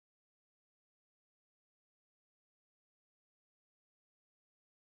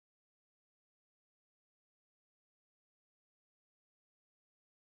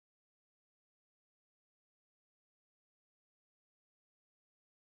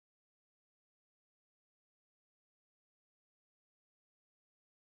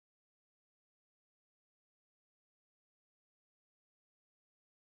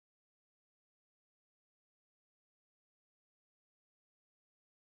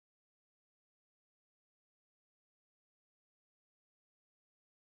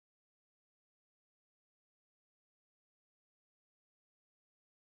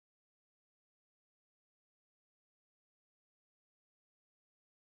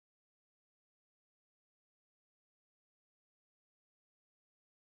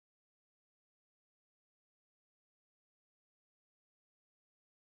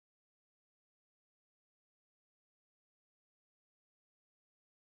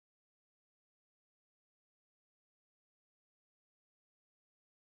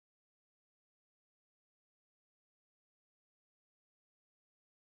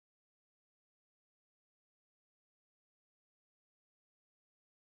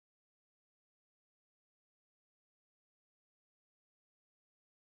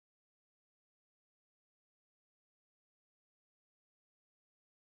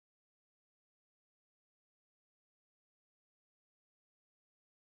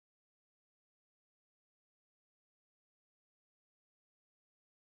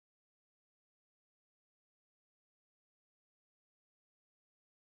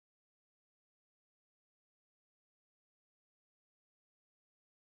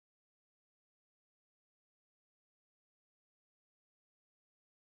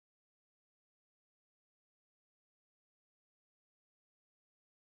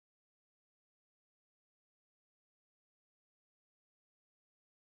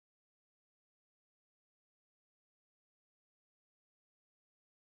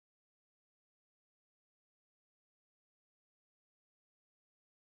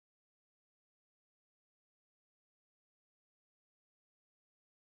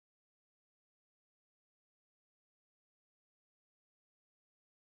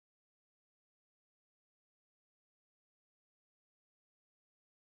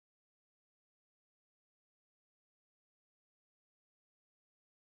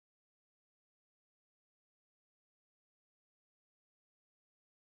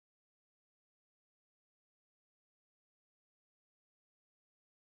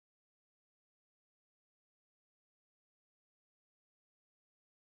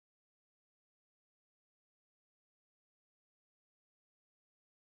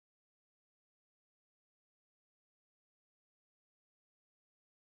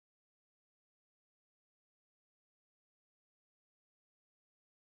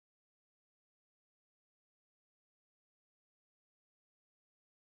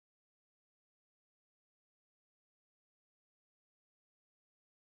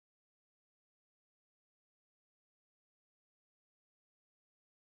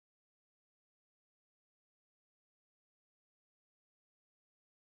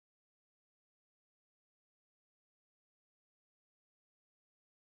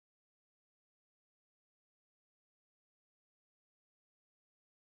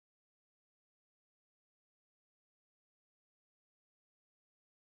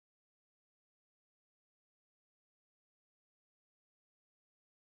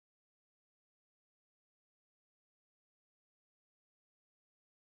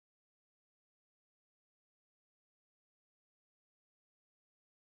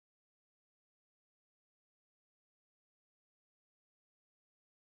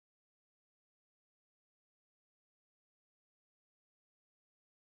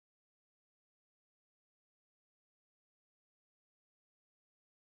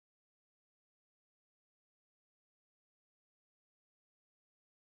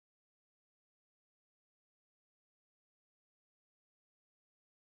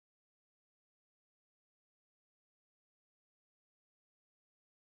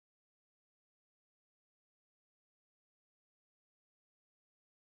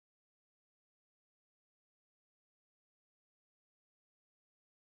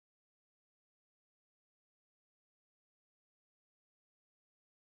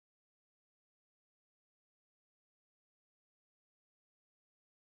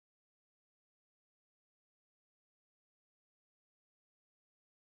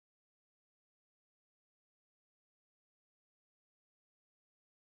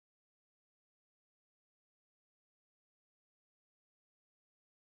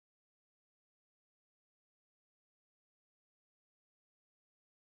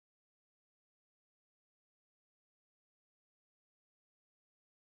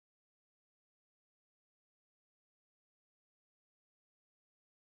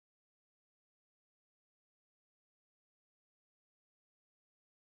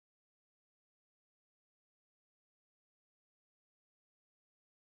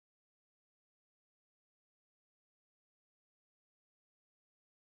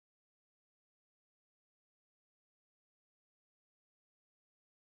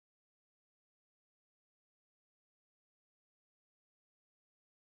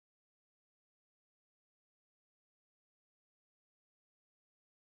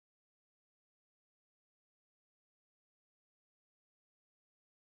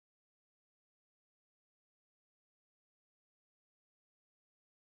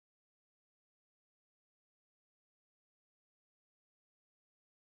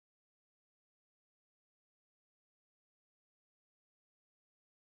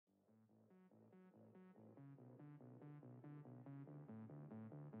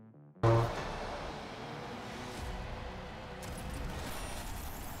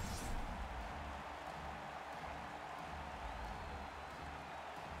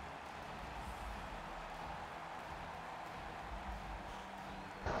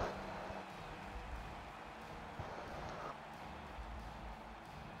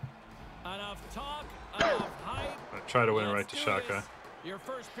Talk of hype. Try to win it right to Shaka. Your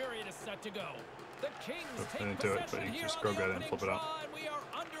first period is set to go. The Kings take into it, but you can just go get it and flip it out. We are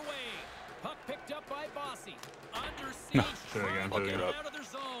underway. Puck picked up by Bossy. Under siege. Do it again. Do it again. Out of their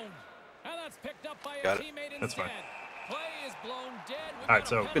zone. And that's picked up by Got a it. teammate instead. That's fine. Play is blown dead. All right,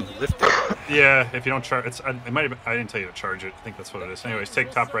 so Yeah, if you don't charge, it might have. I didn't tell you to charge it. I think that's what it is. Anyways,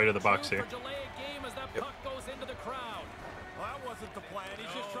 take top right of the box here. That wasn't the plan.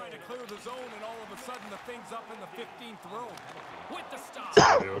 He's just trying to clear the zone, and all of a sudden the thing's up in the 15th row. With the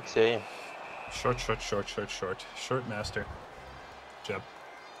stop. See. Short master. Jeb.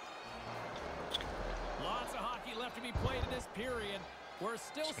 Lots of hockey left to be played in this period. We're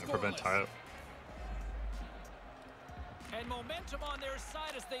still Just gonna prevent scoreless. tie-up. And momentum on their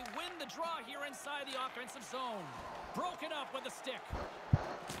side as they win the draw here inside the offensive zone. Broken up with a stick.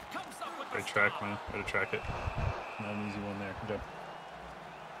 Comes up with the Great track, man. Way to track it. Not an easy one there. Good job.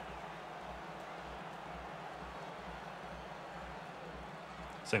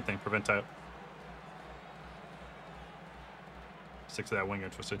 Same thing. Prevent tie-up. Stick to that winger,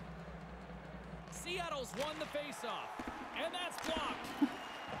 Twisted. Seattle's won the face-off. And that's blocked.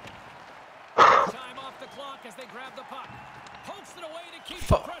 Time off the clock as they grab the puck. Pokes it away to keep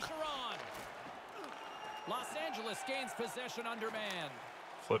the pressure on. Los Angeles gains possession under man.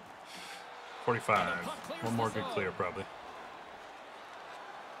 Flip. 45. One more good clear, probably.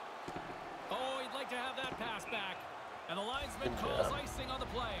 Oh, he'd like to have that pass back. And the linesman calls icing on the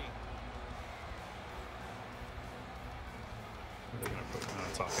play. They're gonna put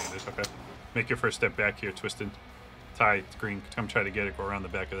it's off-handed. Okay. Make your first step back here, Twisted. Tie, Green. Come try to get it. Go around the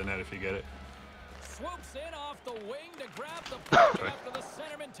back of the net if you get it. Swoops in off the wing to grab the puck after the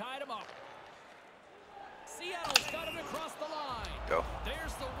centerman tied him up. Seattle's got him across the line. Go.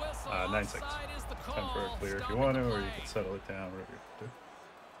 There's the whistle. 9 seconds. Is the call. Time for a clear if you want to, or you can settle it down, whatever you do.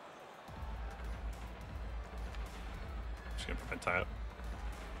 Just gonna prevent tie-up.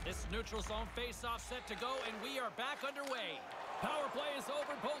 This neutral zone face-off set to go, and we are back underway. Power play is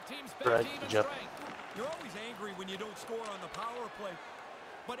over. Both teams back to even strength. You're always angry when you don't score on the power play,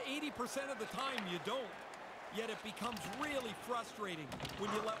 but 80% of the time you don't. Yet it becomes really frustrating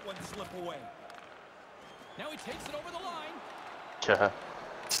when you let one slip away. Now he takes it over the line.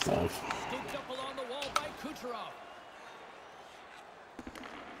 Scooped up along the wall by Kucherov.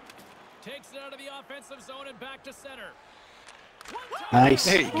 Takes it out of the offensive zone and back to center. Nice.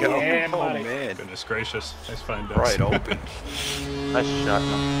 There you go. Yeah, Oh, buddy. man. Goodness gracious. Nice find, Dubs. Right open. Nice shot,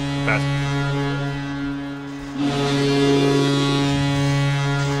 man. Pass.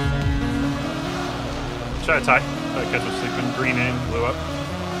 Try to tie. Try to catch him sleeping. Green in, blew up.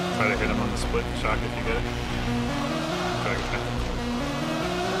 Try to hit him on the split shock if you get it. Try to get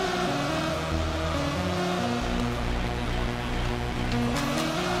that.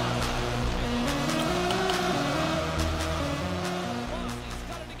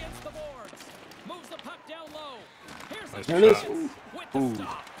 Nice There it is. shot. Ooh.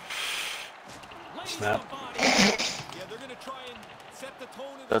 Snap. Yeah, they're going to try and set the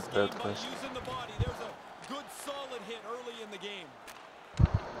tone of this game by Nice. using the body. There's a good solid hit early in the game.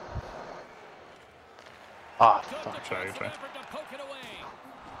 Ah, Good fuck. defensive Try. effort to poke it away.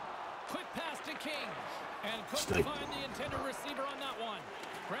 Quick pass to King. And couldn't Snake. find the intended receiver on that one.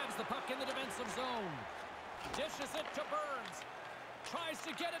 Grabs the puck in the defensive zone. Dishes it to Burns. Tries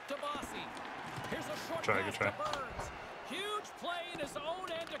to get it to Bossy. Here's a short pass to Burns. Huge play in his own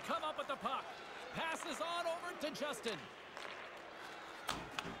end to come up with the puck. Passes on over to Justin.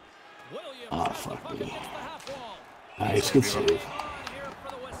 Williams has the puck against the half wall. Nice. Good save. On here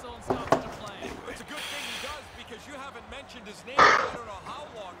for the whistle and stops the play. It's a good thing he does because you haven't mentioned his name. I don't know how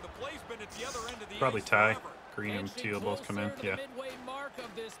long. The play's been at the other end of the Probably ice tie. forever. Green and Inching Teal both come in. closer to Yeah. the midway mark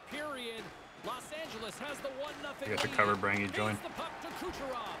of this period. Los Angeles has the 1-0 You got the lead. cover, Brangy, join. Feeds the puck to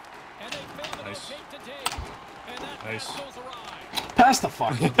Kucherov. And they fail to Nice. locate to Dave. And that Nice. pass goes awry. Pass the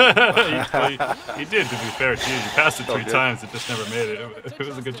fuck. he did, to be fair to you. You passed it 3 times. It just never made it. It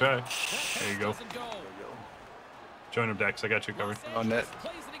was a good try. There you go. Doesn't go. Join him, Dex. I got you covered. On net.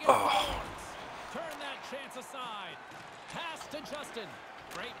 Plays it against the boards. Turn that chance aside. Pass to Justin.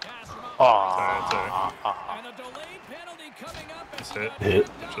 Great pass from out. Sorry. And a delayed penalty coming up. Nice hit. Hit.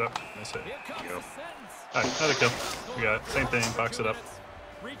 Catch it up. Nice hit. Here There comes you go. the sentence. All right, another kill. We got it. Same thing. Box it up.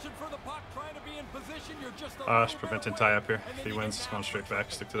 Reaching for the puck, trying to be in position. You're just a little bit Preventing away. tie up here. And If then he you wins, get he's going down. straight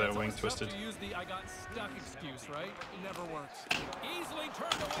back. Stick to that wing, Twisted. To use the I got stuck excuse, right? It never works. Easily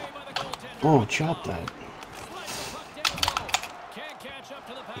turned away by the goaltender. Oh, chop that. Slides the puck down low. Can't catch up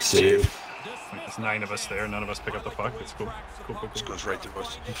to the pass. Save. Like, there's 9 of us there. None of us pick up the puck. It's cool. Cool, cool, Just cool. goes right through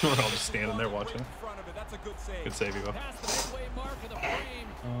us. We're all just standing there watching. Good save, Evo.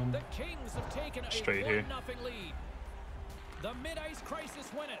 Straight here. The mid-ice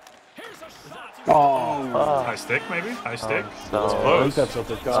crisis win it. Here's a shot. Oh, High stick, maybe? High stick? so- It's I close. think that's what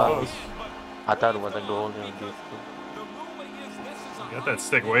they It's call close. it. I thought it was a goal. Got that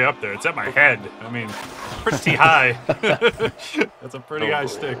stick way up there. It's at my head. I mean, pretty high. That's a pretty high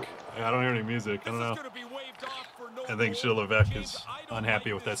stick. I don't hear any music. I don't know. I think Shilovek is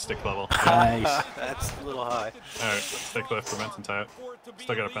unhappy with that stick level. Nice. That's a little high. All right, stick left prevents and tie it.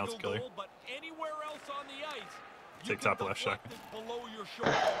 Still got a bounce killer. Take top left shot.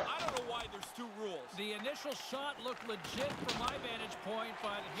 The initial shot looked legit from my vantage point,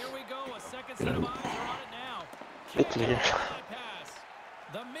 but here we go. A second set of eyes are on it now. Good clear. Pass.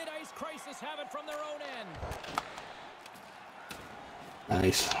 The mid-ice crisis have it from their own end.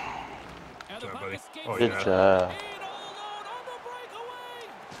 Nice. And the Good job, puck buddy. escapes Oh, Good yeah. job. in all alone on the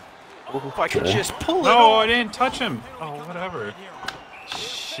breakaway. If I could just pull it No, off. I didn't touch him. Oh, whatever.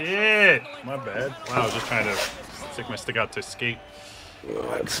 Shit. My bad. Wow, I was just trying to stick my stick out to skate.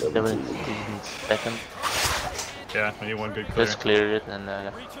 17 seconds. Yeah, I need one good clear. Just cleared it and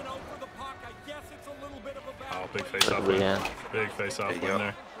Reaching out for the puck. I guess it's a little bit of a Oh, battle. big face off Good win. hand. Big face off There you win go.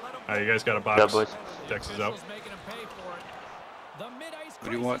 there. All right, you guys got a Yeah, box. boys. Dex is out. Making him pay for it. The mid-ice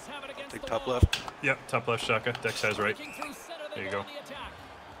What do you want? crisis have it against Take the top wall. left. Yep, top left shotgun. Dex has right. Breaking through center, they There you go go. on the attack.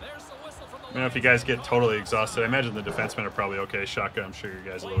 There's the whistle from the I don't know if you guys get totally exhausted. I imagine the defensemen are probably okay. Shotgun, I'm sure you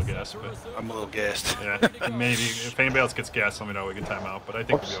guys are a little gassed, but I'm a little gassed. yeah, maybe if anybody else gets gassed, let me know. We can time out, but I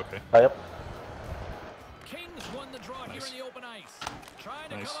think we'll be okay. High up. Kings won the draw Nice. here in the open ice. Trying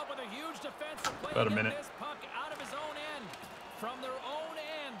to Nice. come up with a huge defensive play About a to get minute. this puck out of his own end. From their own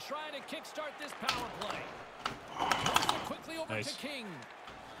end, trying to kickstart this power play. Moves it quickly over Nice. to King.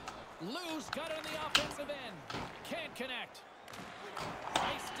 Lou's got it in the offensive end. Can't connect.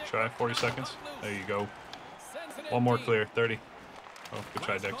 Nice stick Try work 40 from seconds. Luce. There you go. Sends it in One more deep. clear. 30. Oh, good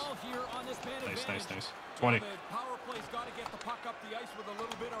try, Last Dex. call here on this man Nice, nice, advantage. nice. 20. The power play's got to get the puck up the ice with a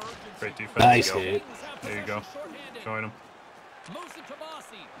little bit of urgency. Great defense. Nice Go. hit. Kings have There you go. possession shorthanded. Join him. Moves it to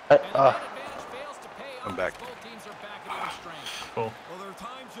Bossy. Hey, And the man advantage fails to pay I'm off back. as both teams are back at even strength. Full. Well, there are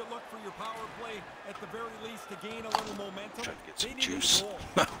times you look for your power play at the very least to gain a little momentum. Trying to get They some needed a juice. goal.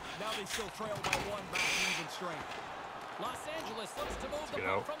 Now they still trail by one, back to even strength. Los Angeles looks to move the get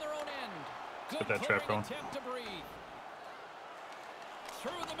puck out. from their own end. get Good that trap clearing going. attempt to breathe.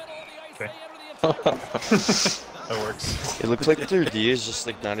 Through the middle of the ice, Okay. they enter the attack. That works. It looks like their D is just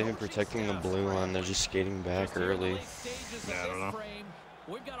like not even protecting the blue line. They're just skating back early. Yeah, I don't know.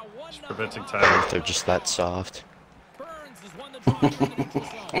 We've got a 1-0 Just preventing lead. Tyler. They're just that soft. Burns has won the draw here in the neutral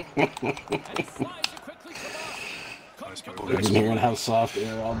zone. And he slides it quickly to Bossy. Nice Couldn't move, come I've been hearing how soft they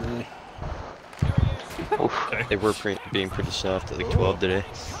are all day. Here he is. Okay. They were being pretty soft at like 12 today.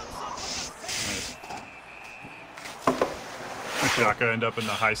 Nice. Shaka end up in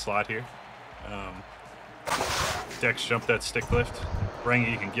the high slot here. Dex jump that stick lift. Bring it,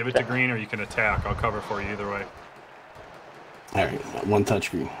 you can give it to Green or you can attack. I'll cover for you either way. All right, one touch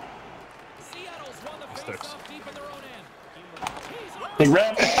screen. Seattle's won the Sticks. faceoff deep in their own end. He's on Big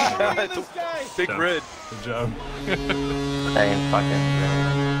red. Big Job. red. Good job. Dang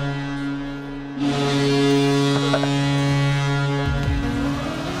fucking.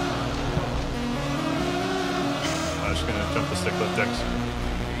 I'm just gonna jump the stick lift, Dex.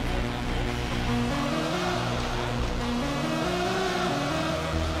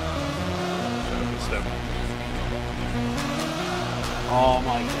 Good step. Oh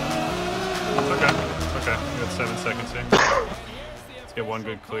my god. It's okay. It's okay. We got 7 seconds here. Let's get one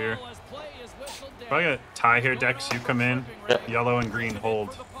good clear. Probably gonna tie here, Dex. You come in. Yellow and green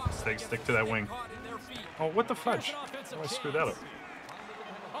hold. Stick to that wing. Oh, what the fudge? Oh, I screwed that up.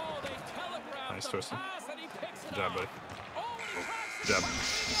 Nice twisting. Good job, buddy. Good job. I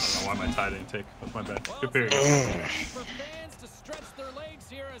don't know why my tie didn't take. That's my bad. Good period. For fans to stretch their legs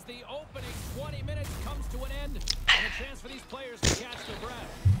here as the opening 20 minutes comes to an end, and a chance for these players to catch their breath.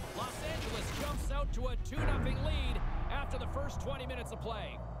 Los Angeles jumps out to a 2-0 lead after the first 20 minutes of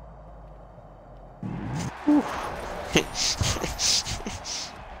play.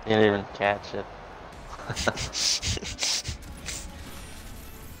 Didn't even catch it.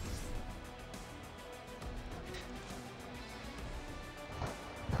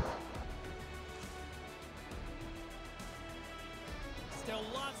 Still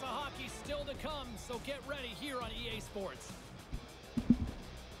lots of hockey still to come, so get ready here on EA Sports.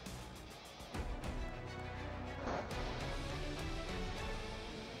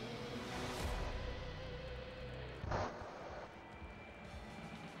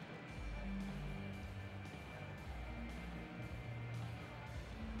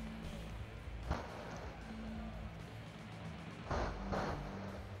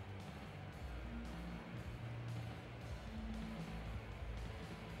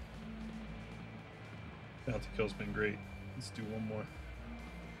 Penalty kill's been great. Let's do one more.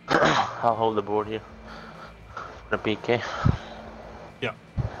 I'll hold the board here. For the PK. Yeah.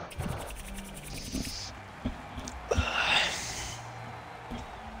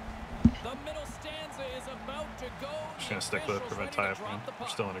 The middle stanza is about to go. Just gonna stick with it, prevent tie-up. We're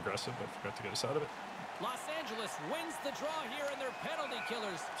still in aggressive, but forgot to get us out of it. Los Angeles wins the draw here in their penalty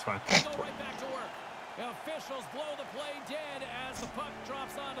killers. It's fine. They go right back to work. The officials blow the play dead as the puck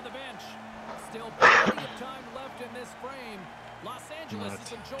drops onto the bench. Still plenty of time left in this frame. Los Angeles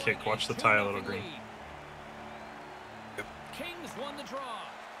is enjoying kick. Watch the tie a little green. Lead. Kings won the draw.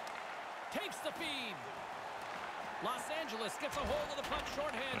 Takes the feed. Los Angeles gets a hold of the puck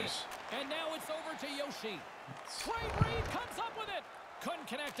shorthanded. Nice. And now it's over to Yoshi. Trey Reed comes up with it. Couldn't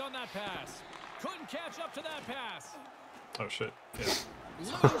connect on that pass. Couldn't catch up to that pass. Oh shit. Yeah.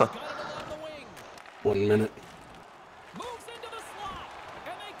 Lou's got it along the wing. 1 minute. Moves into the slot.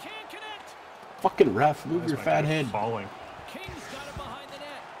 And they can't connect. Fucking ref, move Why is your my fat guy head. falling. Kings got it behind the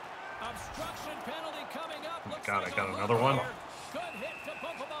net. Obstruction penalty coming up. Looks God, like I got a another hook one. here. Good hit to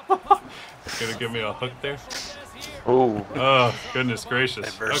bump him off the puck. Gonna give me a hook there? Ooh. Oh, goodness gracious.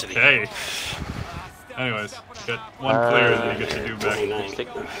 Adversity. Okay. Anyways, get one clear and then you get your dude back. Stick.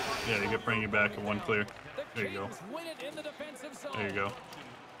 Yeah, you get bring you back and one clear. The There you go. Kings win it in the defensive zone. There you go.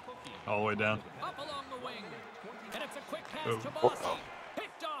 All the way down. Up along the wing. And it's a quick pass Oh. to Bossy.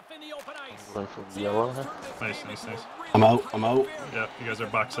 Picked off in the open ice. Going for yellow. Huh? Nice, nice, nice. I'm out. I'm out. Yeah, you guys are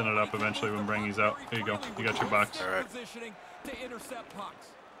boxing it up eventually when Brangy's out. Here you go. You got your box. All right. Positioning to intercept pucks.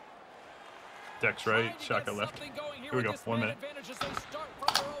 Deck's right, Shaka left. Here we go. 1 minute.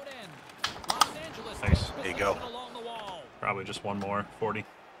 Nice. There you go. Probably just one more. 40.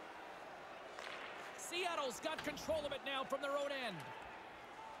 Seattle's got control of it now from their own end.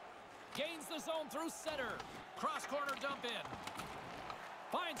 Gains the zone through center. Cross corner dump in.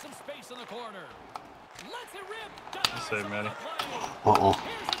 Finds some space in the corner. Lets it rip. Save, Matty. Uh-oh.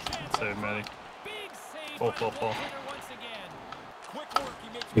 Save, Matty. Big save Pull, by pull, the pull. goaltender once again. Quick work. He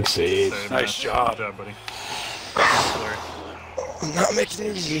makes Big save. Save, Nice Matt. job. Good job, buddy. I'm not making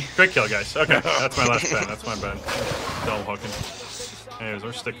it easy. Great kill, guys. Okay, that's my last pen. That's my bad. Don't hooking. Anyways,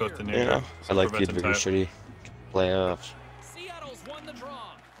 we're sticking with the new. You know, I like the preventing tie-up. adversity playoffs. Seattle's won the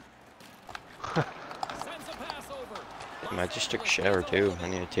draw. Sends a pass over. I might just took a shower too. I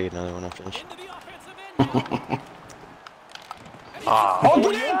need to take another one after this. Into the offensive end.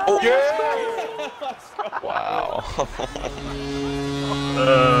 Wow.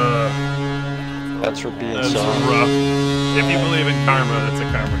 That's for being That's soft. rough. If you believe in karma, that's a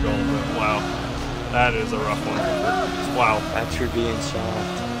karma goal. But wow, that is a rough one. Wow. That's for being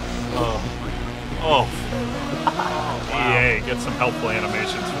soft. Oh. EA, get some helpful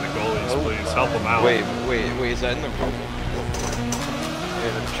animations for the goalies, please. Help them out. Wait, is that in the rule?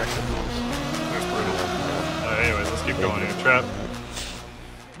 Yeah, let's check the rules. That's brutal. Anyways, let's keep going here. Trap.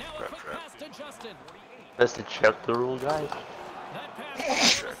 Now a quick pass to Justin. Let's check the rule, guys. That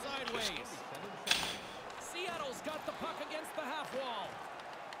pass goes sideways. Seattle's got the puck against the half wall.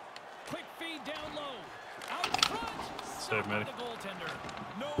 Quick feed down low. Out front. Save, Matty. The goaltender.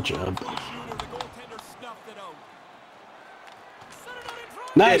 no Good job. shooter. The goaltender snuffed it out. Set it out in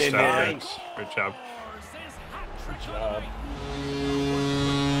front. Nice. Good job, guys. Good job. Scores his hat trick of the night.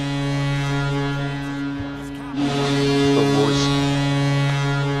 The boys.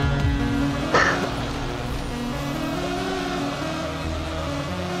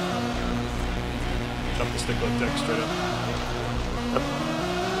 Jump the stick left deck straight up.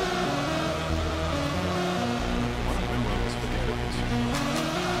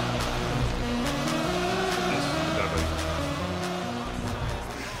 Nice. Good job, buddy.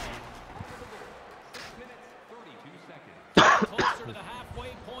 Closer to the halfway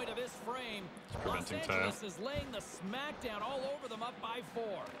point of his frame. Los preventing tie-up. Angeles is laying the smackdown all over them, up by 4.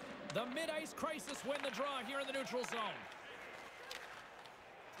 The mid-ice crisis win the draw here in the neutral zone.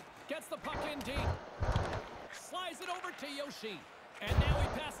 Gets the puck in deep. Slides it over to Yoshi. And now he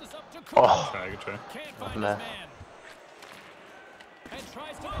passes up to Cooper. Try, good try. Can't find his Nah. man. And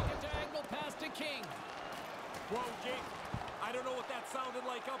tries to make a diagonal pass to King. Whoa, Jake. I don't know what that sounded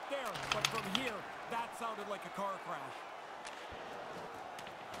like up there, but from here, that sounded like a car crash.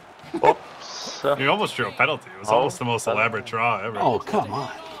 Oops. You almost drew a penalty. It was Oh, almost the most elaborate draw ever. Oh, come on.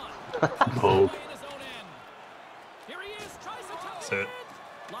 Poke. In his own end. Here he is, tries to tuck That's it it. in.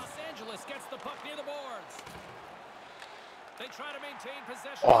 Los Angeles gets the puck near the boards. They try to maintain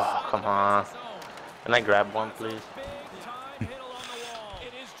possession. Oh, inside the come on. defensive zone. Can I grab one, please? Big time hit along the wall.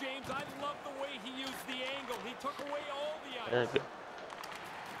 It is, James. I love the way he used the angle. He took away all the Yeah, ice. good.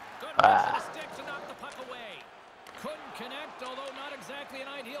 Good reach to the stick to knock the puck away. Couldn't connect, although not exactly an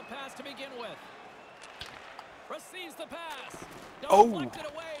ideal pass to begin with. Receives the pass. Oh. Deflected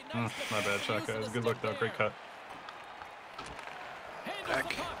away. Nice My bad, Shaka. It was a good look though. Great cut. Handles Back.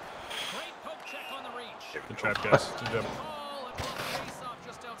 the puck. Great poke check on the reach. Good trap, guys. Good job. Call and block face off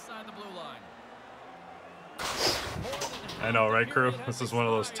just outside the blue line. I know, right, crew? This is one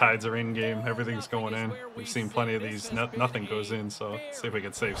of those tides are in game. Everything's going in. We've seen plenty of these. Nothing goes in, so let's see if we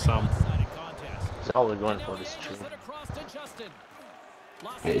can save some. That's all we're going for this tree.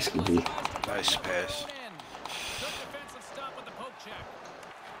 Hey, Scooby. Nice pass.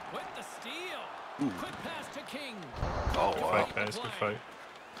 With the steal. Quick pass to King. Oh, Good wow. fight, guys. Good fight.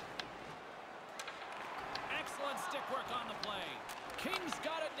 Excellent stick work on the play. King's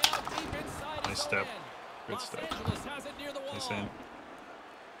got it now deep inside Nice his step. own end. Good Los step. Angeles has it near the wall. Nice in.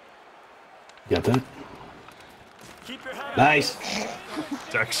 Got that? Keep your head Nice.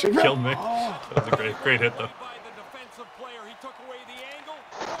 Dex killed me. That was a great hit though. by the defensive player. He took away the angle,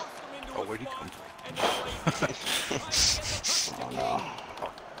 forced him into Oh, a where'd he spot, come from? and then laid it in. Trying to get the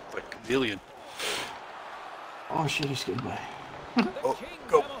puck to King. Like chameleon. Oh shit, he skipped by. The Oh, Kings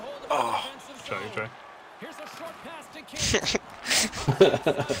go. have a hold of the Oh. defensive Try, zone. try. Here's a short pass to King.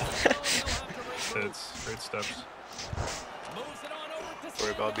 Hits. Great steps. Moves it on over to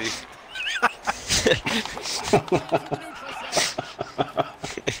Sorry, Bobby.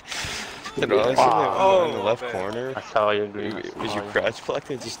 And honestly, Wow. in the left corner, I saw you agree. was your crotch plucked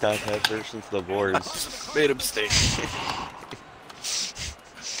and just stopped head first into the boards. Made a mistake. Aaron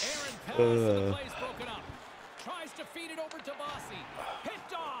pass, and the play's broken up. Tries to feed it over to Bossy.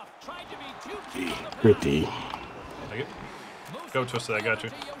 Picked off. Tried to be too keen on the pass. Gritty. Take it. Moves Go, it Twisted. I got you.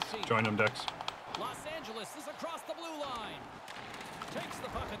 over to Yoshi. Join them, Dex. Los Angeles is across the blue line. Takes the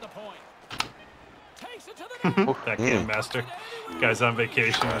puck at the point. Takes it to the net. Backhand master. Guy's on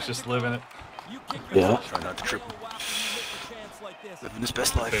vacation. He's just living it. You kick Yeah. yourself Try not to trip. when you miss a chance like this. Living his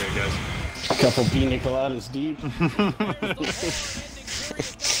best life. There you guys. A couple pina coladas deep. There's the whole ending period number 2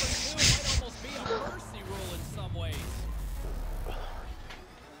 might almost be a mercy rule in some ways.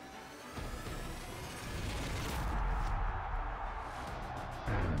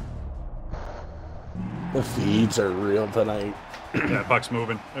 The feeds are real tonight. Yeah, puck's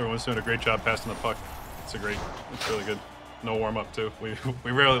moving. Everyone's doing a great job passing the puck. It's really good. No warm up too. We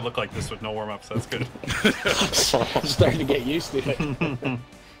rarely look like this with no warm up, so that's good. I'm starting to get used to it.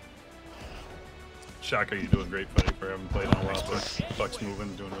 Shaka, you're doing great, buddy, for having played in a while. But puck's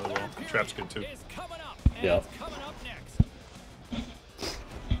moving, doing really well. Trap's good too. Is coming up, and Yep. it's coming up next.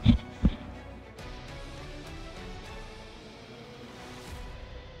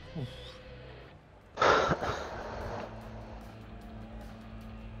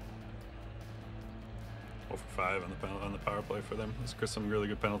 For 5 on the power play for them. It's some really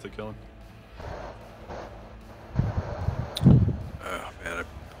good penalty killing. Oh, man.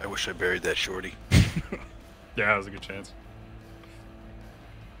 I wish I buried that shorty. Yeah, that was a good chance.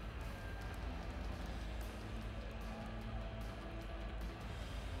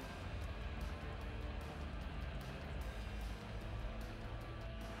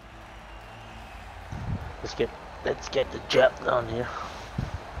 Let's get the job done here.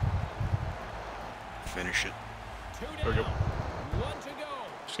 Finish it. Two There we go. down, one to go.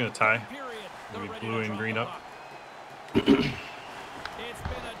 Just gonna tie. Period. Maybe They're ready blue to and drop green the up. puck. It's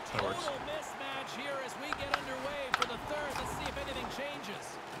been a That works. total mismatch here as we get underway for the third. Let's see if anything changes.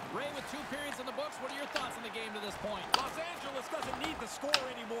 Ray, with 2 periods in the books, what are your thoughts on the game to this point? Los Angeles doesn't need to score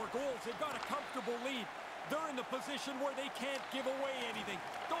any more goals. They've got a comfortable lead. They're in the position where they can't give away anything.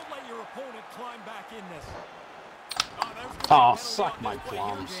 Don't let your opponent climb back in this. there's gonna be a Oh, penalty suck on my this play here,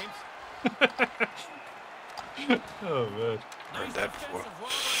 plums. James. Oh man, Heard that before.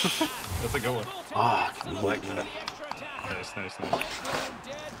 that's a good one. Fuck. I like that. Nice. Dead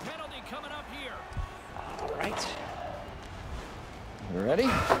penalty coming up here. All right. You ready?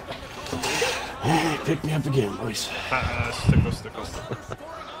 Hey, pick me up again, boys. Stickle. Another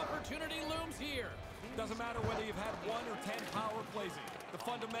scoring opportunity looms here. Doesn't matter whether you've had 1 or 10 power plays. The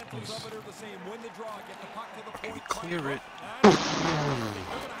fundamentals of it are the same. Win the draw, get the puck to the point. Maybe clear it. They're gonna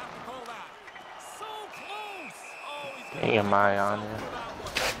have to call that. So close. Oh, he's gonna Ain't my on here.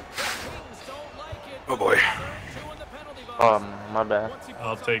 Kings don't like it. Oh, boy. 2 in the penalty box. My bad. Once he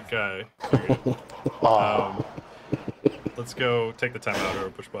I'll puts take. Oh, Let's go take the timeout or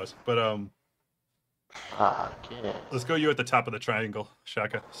push pause. But okay. let's go you at the top of the triangle,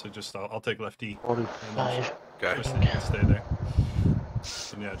 Shaka. So just I'll take left E. 45. Okay. Twisted, you can stay there.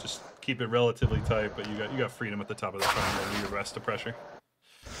 And yeah, just keep it relatively tight, but you got freedom at the top of the triangle. You rest the pressure.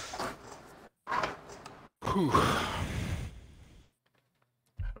 Whew. I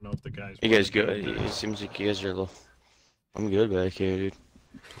don't know if the guys. You guys good? It seems like you guys are low. I'm good back here, dude.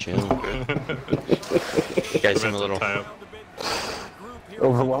 Chill. You guys seem a little. Tie up.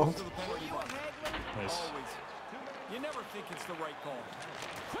 Overwhelmed? Nice. You never think it's the right call.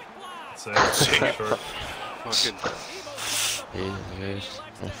 Quick blast. That's short. Fucking. Yes.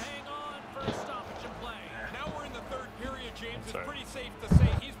 Now we're in the third period, James. It's Sorry. pretty safe to say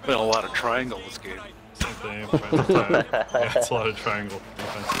he's Been a lot of triangle this game. Same thing. Yeah, it's a lot of triangle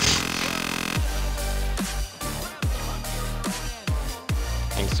defense.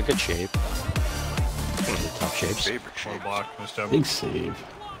 It's a good shape. One of the top shapes. Favorite Low shape. block. Nice job. Big save.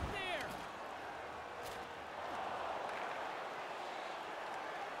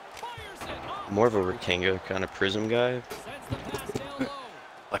 More of a rectangular kind of prism guy.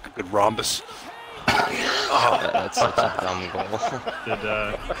 Like a good rhombus. That's such a dumb goal.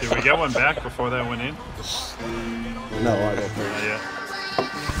 Did we get one back before that went in? No, I don't think. Not yet.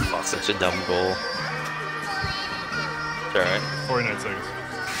 Such a dumb goal. It's alright. 49 seconds.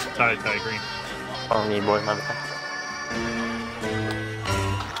 Tie green. Oh, me, boy, my bad.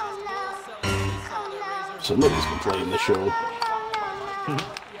 Somebody's been playing the show. the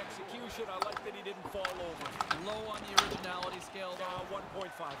execution. I like that he didn't fall over. Low on the originality scale, though.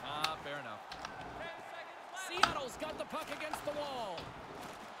 1.5. Fair enough. Seattle's got the puck against the wall.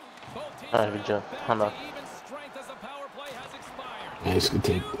 Both teams Alright, good job. I'm up. even strength as the power play has expired. Nice, good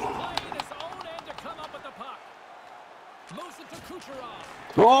take. Huge play in his own end to come up with the puck. Moves it to Kucherov.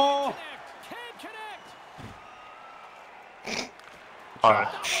 Oh! Can't connect. Try.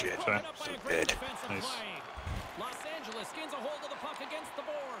 Shit. Try. So dead. Nice. Los Angeles gains a hold of the puck against the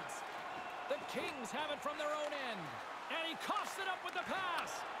boards. The Kings have it from their own end. And he coughs it up with the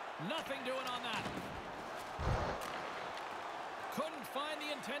pass. Nothing doing on that. Couldn't find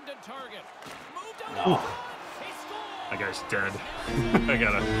the intended target. Moved down the front. He scored. That guy's dead. I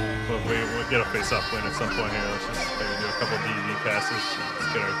gotta. We'll get a face-off win at some point here. Let's just maybe do a couple DD passes. Let's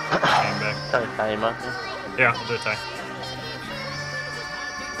get our game back. Try to tie him up. Yeah, we'll do a tie.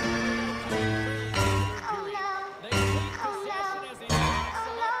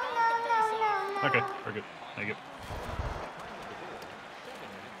 Okay, we're good. Thank you.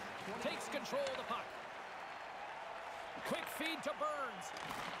 Takes control of the puck. Quick feed to Burns.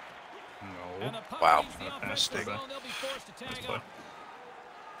 And No. the puck Wow. leaves the Not a offensive pass. zone. They'll be forced to Nice tag play. up.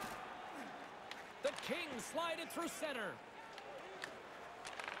 The Kings slide it through center.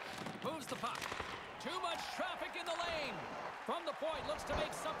 Moves the puck. Too much traffic in the lane. From the point, looks to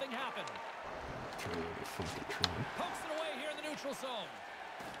make something happen. Pokes it away here in the neutral zone.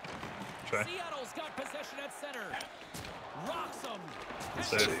 Try. Seattle's got possession at center. Rocks him.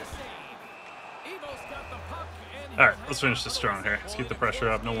 Save. Evo's got the puck and All right, let's finish this strong here. Let's keep the pressure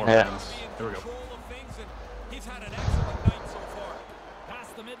up. No more Yeah. wins. Here we go. He's had an excellent night so far.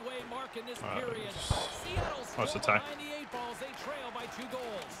 Past the midway mark in this period. Seattle's Watch the still tie. behind the 8 balls. They trail by 2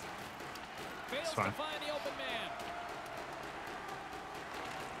 goals. Fails to fine. find the open man.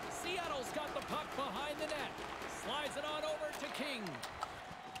 Seattle's got the puck behind the net. Slides it on over to King.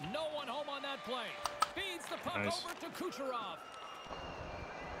 No one home on that play. Feeds the puck Nice. over to Kucherov.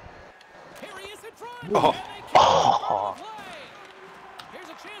 Here he is in front. Oh. And they kick the play. Here's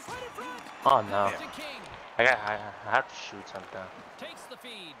a chance right in front. Oh no. To King. I have to shoot sometime. Takes the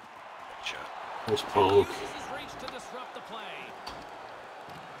feed. Nice He poke. uses his reach to disrupt the play.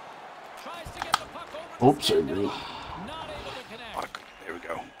 Tries to get the puck over Oops, the I net. agree. Not able to connect. Fuck. There we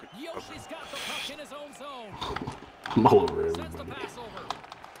go. Good. Yoshi's got the puck in his own zone. I'm all over Sends the everybody. pass over.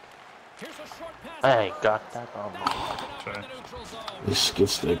 Here's a short pass. Hey, to Burns. got that. Oh, That's broken up Try. in the neutral zone. This skid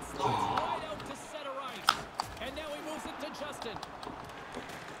stick. That slides right out to center ice. And now he moves it to Justin.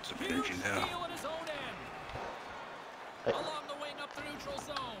 Some Huge energy now. steal at his own end. Hey. Along the wing up the neutral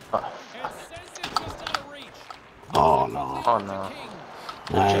zone. Oh, And sends it just out of reach. Oh no. Oh, no. King.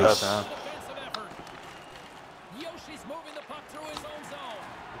 Nice. Defensive effort. Yoshi's moving the puck through his own zone.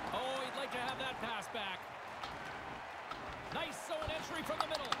 Oh, he'd like to have that pass back. Nice zone entry from the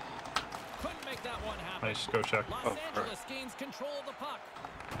middle. Couldn't make that one happen. Nice. Go check. Los Angeles gains control of the puck.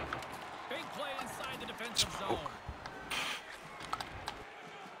 Big play inside the defensive zone.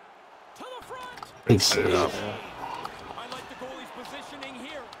 To the front. Big save. I like the goalie's positioning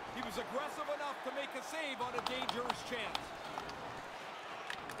here. He was aggressive enough to make a save on a dangerous chance.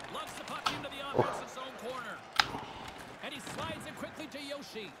 Loves the puck into the offensive zone corner. And he slides it quickly to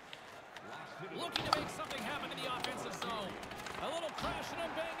Yoshi. Looking to make something happen in the offensive zone. A little crashing and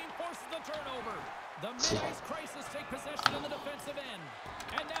banging forces the turnover. The mid-ice crisis take possession in the defensive end.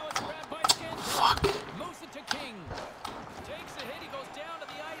 And now it's grabbed by Scantling. Moves it to King. Takes a hit. He goes down to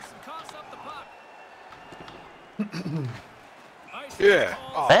the ice and coughs up the puck. Ice Yeah.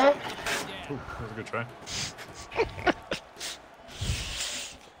 calls Eh? again. That was a good try.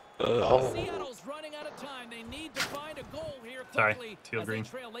 Seattle's running out of time. They need to find a goal here quickly Teal as green. they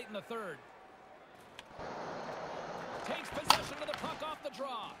trail late in the third. Takes possession of the puck off the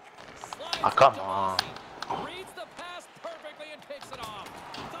draw. Slides come on. Reads the pass perfectly and kicks it off.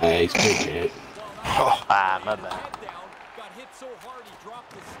 Nice, good hit. My bad. Got hit so hard he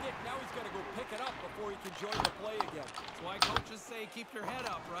dropped the stick. Now he's got to go pick it up before he can join the play again. That's why coaches say keep your head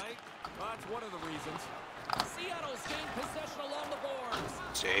up, right? That's one of the reasons. Seattle's gained possession along the boards.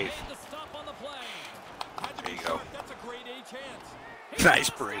 Safe. Made the stop on the play. Had to There be you go. short. That's a grade A chance. Nice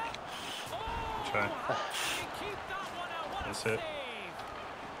break. Try. He keep that one out. What a Nice hit. save.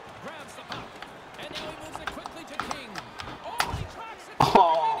 Grabs the puck. And now he moves it quickly to King. Oh, he tracks it.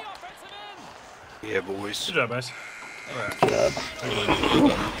 Oh. The offensive end. Yeah, boys. Good job, guys.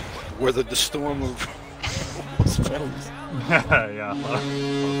 Weathered the storm of Yeah.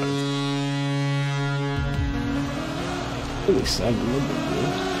 Really sad, a little bit,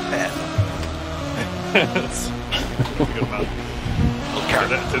 dude. That's a good amount.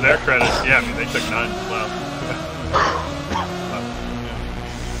 To their credit, yeah, I mean, they took 9. Wow.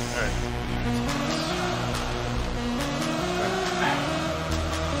 Alright.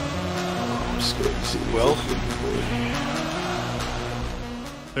 I'm scared to see well.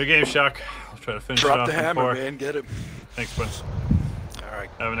 Good game, Shock. I'll try to finish it Drop off the in hammer, 4. man. Get him. Thanks, Bunch. All right.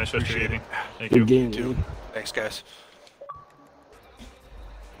 Have a nice rest of your Appreciate evening. Thank Good you. game, Too. dude. Thanks, guys.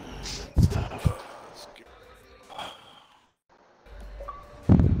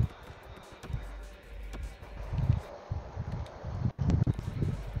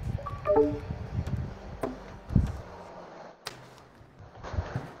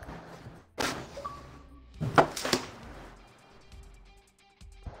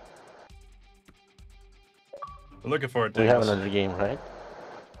 We're looking forward to We have this. another game, right?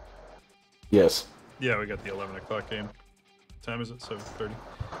 Yes. Yeah, we got the 11 o'clock game. What time is it? 7:30.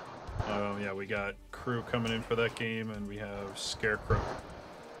 Yeah, we got Crew coming in for that game, and we have Scarecrow.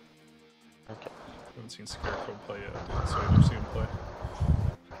 Okay. Haven't seen Scarecrow play yet, dude, so I've never seen him play.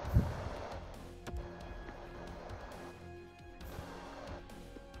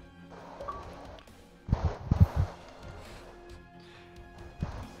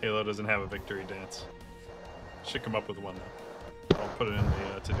 Halo doesn't have a victory dance. Should come up with one though. I'll put it in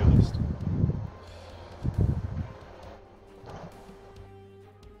the to-do list.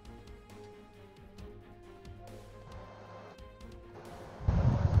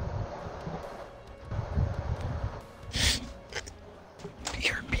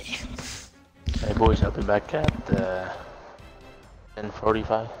 Hey boys, I'll be back at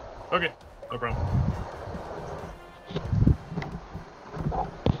 10:45. Okay, no problem.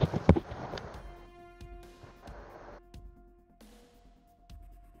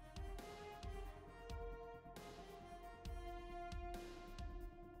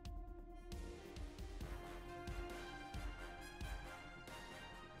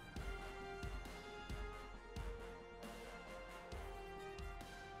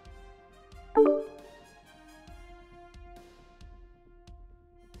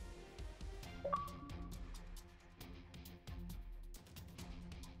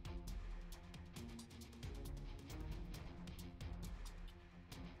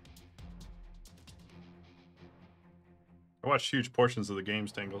 I watched huge portions of the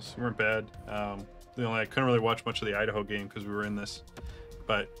games, Dangles. You weren't bad. I couldn't really watch much of the Idaho game because we were in this,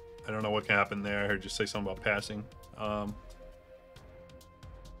 but I don't know what can happen there. I heard you say something about passing.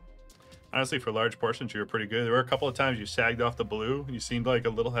 Honestly, for large portions, you were pretty good. There were a couple of times you sagged off the blue. You seemed like a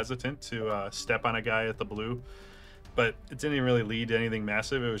little hesitant to step on a guy at the blue, but it didn't even really lead to anything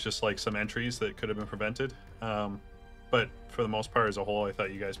massive. It was just like some entries that could have been prevented. But for the most part, as a whole, I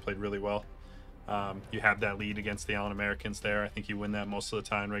thought you guys played really well. You have that lead against the Allen Americans there. I think you win that most of the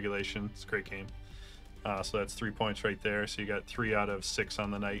time. Regulation, it's a great game. So that's 3 points right there. So you got 3 out of 6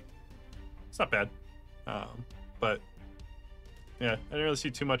 on the night. It's not bad. But yeah, I didn't really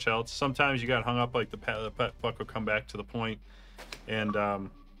see too much else. Sometimes you got hung up, like the puck will come back to the point and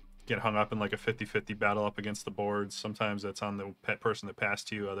get hung up in like a 50-50 battle up against the boards. Sometimes that's on the person that passed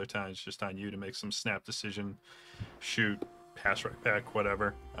to you. Other times it's just on you to make some snap decision, shoot, pass right back,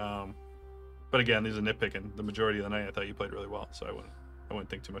 whatever. But again, these are nitpicking. The majority of the night, I thought you played really well, so I wouldn't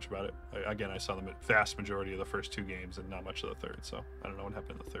think too much about it. Again, I saw the vast majority of the first 2 games and not much of the third, so I don't know what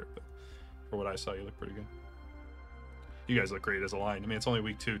happened in the third, but for what I saw, you look pretty good. You guys look great as a line. I mean, it's only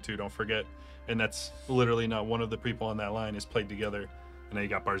week 2, too, don't forget. And that's literally not one of the people on that line has played together. And then you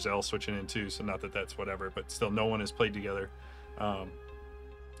got Barzell switching in, too, so not that that's whatever, but still no one has played together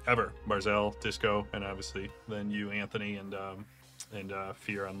ever. Barzell, Disco, and obviously then you, Anthony, and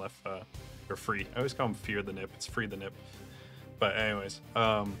Fear on left, or Free. I always call him Fear the Nip. It's Free the Nip. But anyways,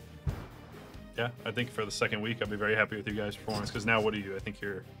 Yeah, I think for the second week, I'll be very happy with you guys' performance. Because now, what are you? I think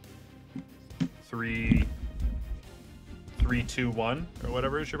you're 3-2-1 or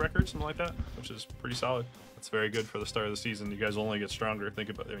whatever is your record, something like that, which is pretty solid. That's very good for the start of the season. You guys will only get stronger. Think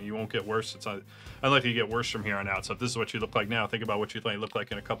about it. I mean, you won't get worse. It's not unlikely you get worse from here on out. So if this is what you look like now, think about what you might look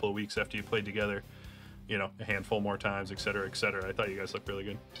like in a couple of weeks after you played together, you know, a handful more times, et cetera, et cetera. I thought you guys looked really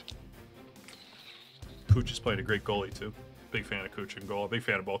good. Cooch has played a great goalie, too. Big fan of Cooch and goal. Big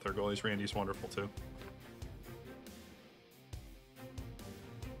fan of both our goalies. Randy's wonderful, too.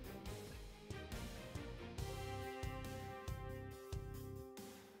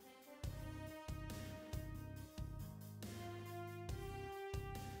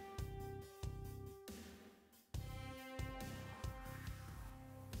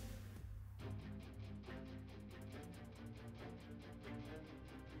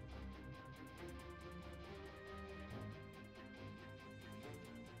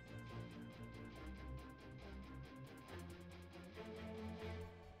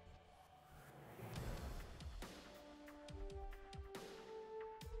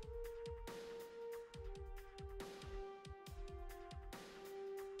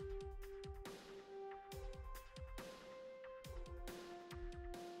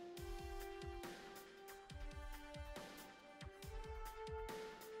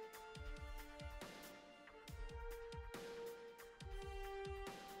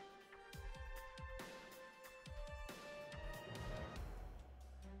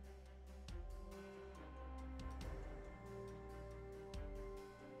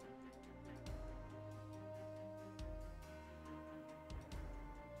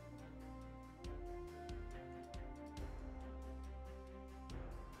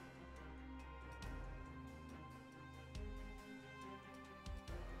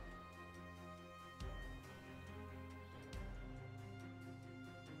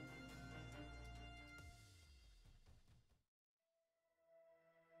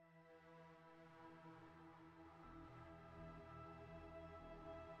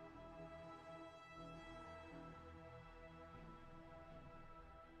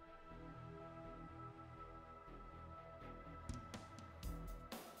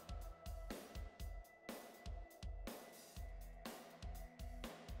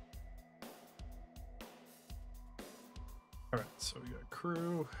 All right, so we got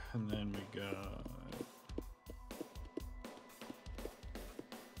crew, and then we got...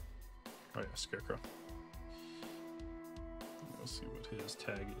 Oh yeah, Scarecrow. We'll see what his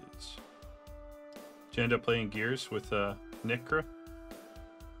tag is. Did you end up playing Gears with Nick Crew?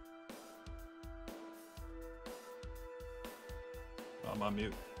 I'm on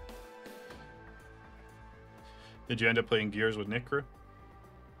mute. Did you end up playing Gears with Nick Crew?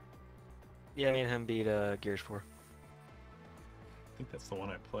 Yeah, me and him beat Gears 4. I think that's the one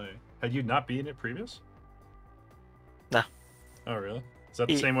I play. Had you not beaten it previous? No. Oh, really? Is that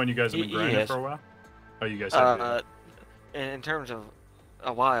the same one you guys have been grinding for a while? Oh, you guys have in terms of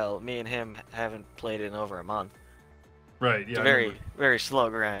a while, me and him haven't played it in over a month. Right, yeah. It's a very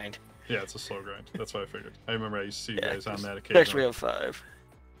slow grind. Yeah, it's a slow grind. That's what I figured. I remember I used to see you guys on that occasion. Next we have 5.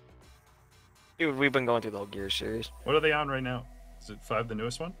 Dude, we've been going through the whole Gears series. What are they on right now? Is it 5 the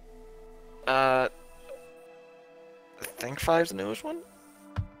newest one? I think 5's the newest one.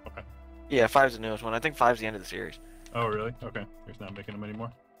 Okay. Yeah, 5's the newest one. I think 5's the end of the series. Oh, really? Okay. He's not making them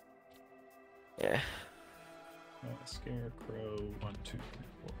anymore. Yeah. Scarecrow 1, 2, 3,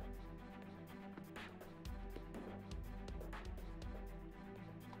 4.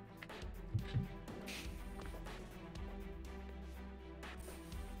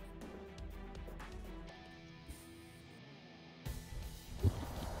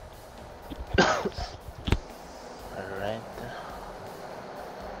 Alright.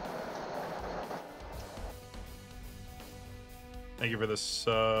 Thank you for this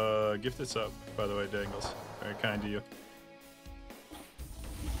gifted sub, by the way, Dangles. Very kind to you.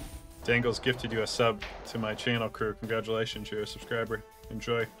 Dangles gifted you a sub to my channel, crew. Congratulations, you're a subscriber.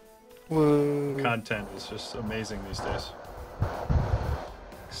 Enjoy. Whoa. Content is just amazing these days.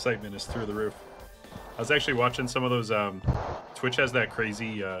 Excitement is through the roof. I was actually watching some of those. Twitch has that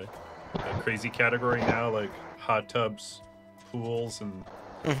crazy category now, like hot tubs, pools, and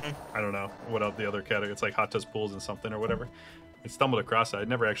I don't know what else the other category. It's like hot tubs, pools, and something or whatever. I stumbled across it. I'd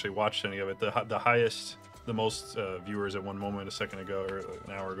never actually watched any of it. The highest, the most viewers at one moment a second ago or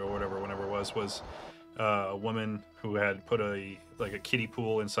an hour ago, whatever, whenever it was a woman who had put a kiddie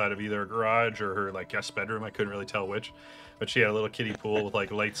pool inside of either a garage or her like guest bedroom. I couldn't really tell which, but she had a little kiddie pool with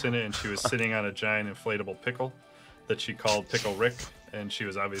like lights in it, and she was sitting on a giant inflatable pickle that she called Pickle Rick, and she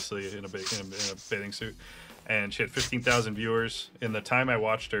was obviously in a bathing suit. and she had 15,000 viewers. In the time I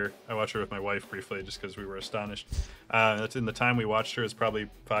watched her with my wife briefly, just because we were astonished. That's in the time we watched her, it's probably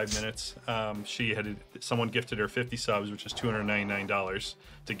 5 minutes. Someone gifted her 50 subs, which is $299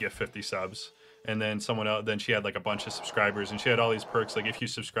 to gift 50 subs. And then someone else, then she had like a bunch of subscribers, and she had all these perks. Like if you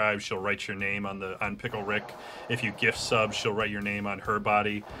subscribe, she'll write your name on Pickle Rick. If you gift subs, she'll write your name on her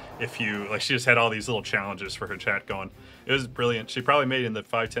body. If you she just had all these little challenges for her chat going. It was brilliant. She probably made, in the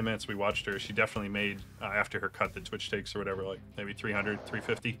 5-10 minutes we watched her, she definitely made after her cut, the Twitch takes or whatever, like maybe 300,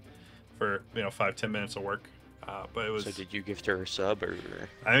 350 for 5-10 minutes of work. But it was. So did you gift her a sub, or?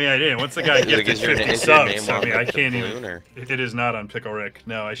 I mean, I didn't. Once the guy gifted 50 subs, I mean, I can't even. Or? It is not on Pickle Rick.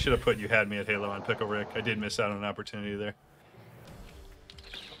 No, I should have put "You Had Me at Halo" on Pickle Rick. I did miss out on an opportunity there.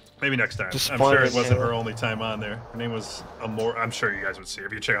 Maybe next time. I'm sure it wasn't her only time on there. Her name was Amor. I'm sure you guys would see her.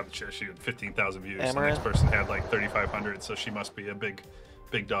 If you check out the chat, she had 15,000 views. The next person had like 3,500, so she must be a big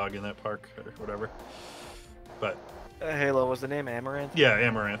dog in that park or whatever. But. Halo was the name Amaranth? Yeah,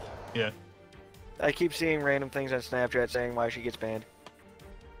 Amaranth. Yeah. I keep seeing random things on Snapchat saying why she gets banned.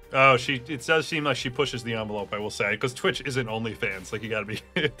 Oh, it does seem like she pushes the envelope, I will say, because Twitch isn't OnlyFans. Like, you gotta be,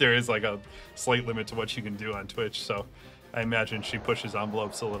 there is like a slight limit to what you can do on Twitch, so I imagine she pushes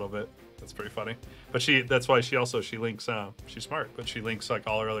envelopes a little bit. That's pretty funny. But that's why she links, she's smart, but she links like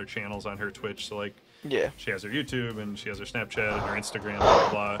all her other channels on her Twitch, so like, yeah, she has her YouTube, and she has her Snapchat, and her Instagram, blah,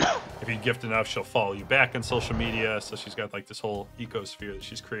 blah, blah. If you gift enough, she'll follow you back on social media, so she's got like this whole ecosphere that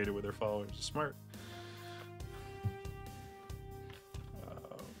she's created with her followers. It's smart.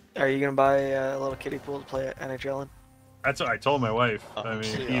 Are you gonna buy a little kiddie pool to play NHL in? That's what I told my wife. I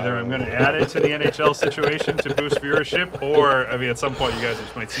mean, either I'm going to add it to the NHL situation to boost viewership, or, I mean, at some point you guys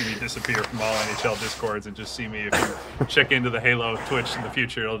just might see me disappear from all NHL Discords and just see me. If you check into the Halo Twitch in the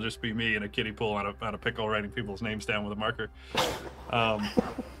future, it'll just be me in a kiddie pool on a pickle writing people's names down with a marker.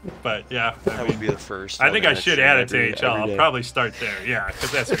 But, yeah. That would be the first. I think I should add it to NHL. I'll probably start there, yeah,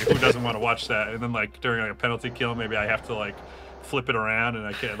 because that's who doesn't want to watch that. And then, like, during like, a penalty kill, maybe I have to, like, flip it around, and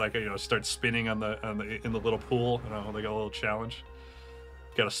I can't, like, start spinning in the little pool. Like a little challenge.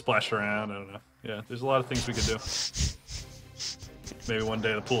 Got to splash around. I don't know. Yeah, there's a lot of things we could do. Maybe one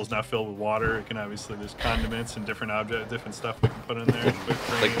day the pool's not filled with water. It can obviously, there's condiments and different stuff we can put in there.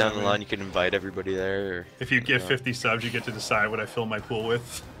 Like down the line, you can invite everybody there. Or, if you give 50 subs, you get to decide what I fill my pool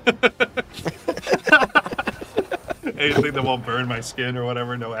with. Anything that won't burn my skin or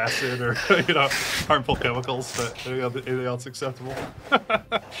whatever, no acid or harmful chemicals, but anything else acceptable.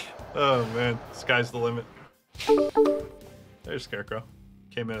 Oh man, sky's the limit. There's Scarecrow.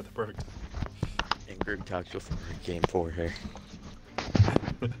 Came in at the perfect time. And Grig talked before game 4 here.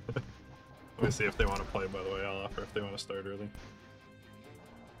 Let me see if they want to play, by the way. I'll offer if they want to start early.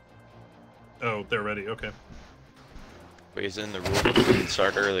 Oh, they're ready, okay. Wait, is it in the rules you can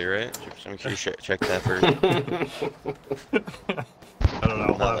start early, right? So make sure you check that first. I don't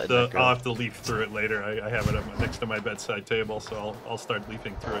know. I'll have to leaf through it later. I have it next to my bedside table, so I'll start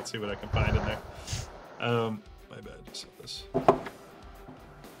leafing through it, see what I can find in there. My bad. Just this.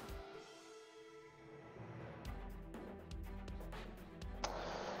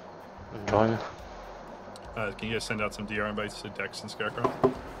 Join. Can you guys send out some DR invites to Dex and Scarecrow?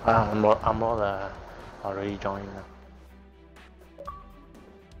 I'm already joined now.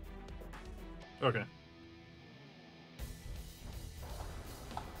 Okay.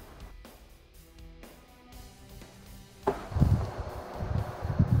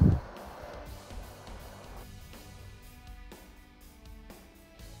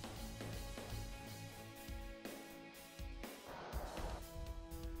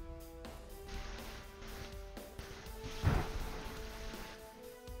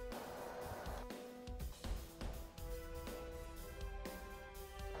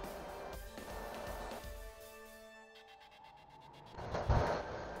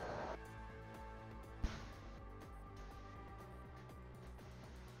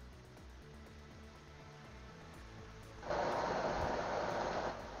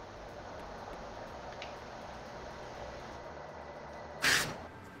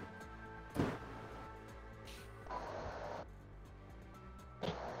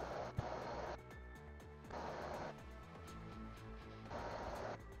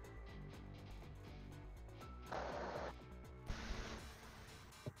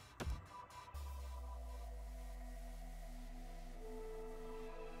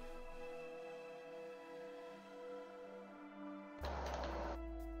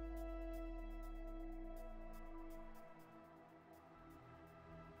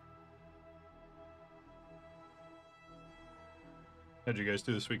 How'd you guys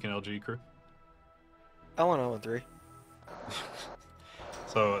do this week in LG crew? I went 0-3.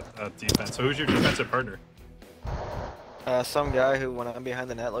 So defense. So who's your defensive partner? Some guy who, when I'm behind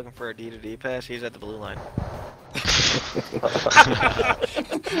the net looking for a D-to-D pass, he's at the blue line.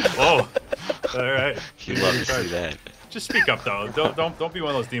 Whoa. All right. You love to see that. Just speak up though. Don't be one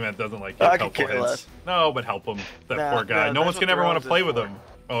of those D-men that doesn't like I give could helpful care hints. less. No, but help him. That poor guy. No, No one's that's gonna ever what want to Thrones play is with for. him.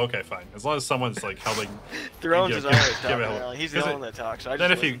 Oh, okay, fine. As long as someone's like helping. Thrones is give always it talking. help. He's the only one that talks. So I Then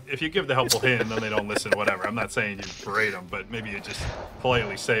just if you give the helpful hint and then they don't listen, whatever. I'm not saying you berate him, but maybe you just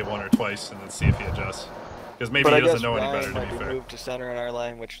politely say one or twice and then see if he adjusts. Because maybe but he I doesn't guess know any Ryan better, to might be be fair. moved to center in our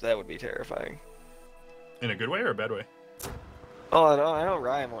line, which that would be terrifying. In a good way or a bad way? Oh, I know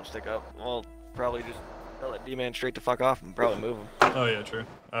Ryan won't stick up. Well, probably just tell that D-man straight the fuck off and probably move him. Oh yeah, true.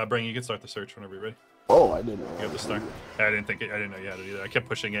 Bring, you can start the search whenever you're ready. Oh, I didn't know. You have to start. I didn't know you had it either. I kept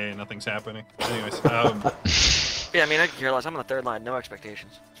pushing A and nothing's happening. Anyways, Yeah, I mean, I can care less. I'm on the third line, no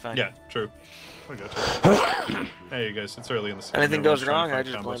expectations. It's fine. yeah, true. I got you. Hey, you guys, it's early in the season. Anything Everyone's goes trying to wrong, I find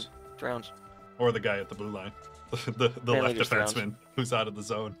just combos. blame Drowns. Or the guy at the blue line, the Mainly left just Drowns. defenseman who's out of the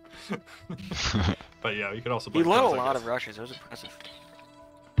zone. But yeah, you could also. He blame led a Drowns, I lot guess. of rushes. It was impressive.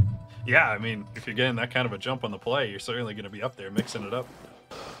 Yeah, I mean, if you're getting that kind of a jump on the play, you're certainly going to be up there mixing it up.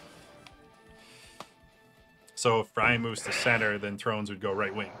 So if Brian moves to center, then Thrones would go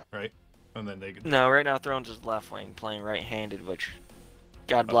right wing, right? And then they could... No, right now Thrones is left wing, playing right-handed, which,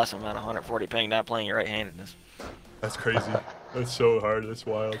 God bless him, at 140 ping, not playing your right-handedness. That's crazy. That's so hard. That's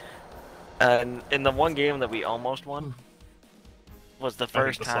wild. And in the one game that we almost won, was the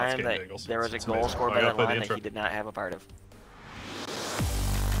first the slots time game that bagels. there was a It's goal amazing. scored I by gotta that play the line that intro. he did not have a part of.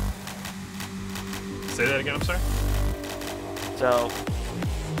 Say that again, I'm sorry? So,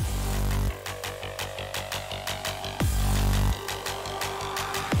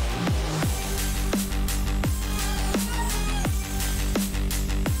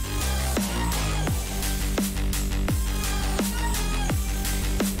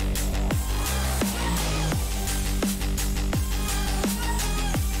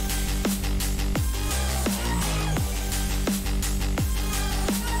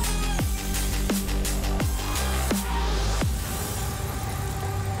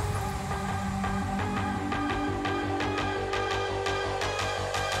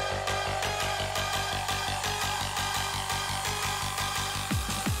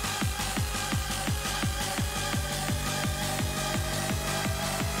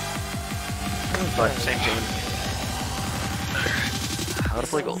 but same team. How to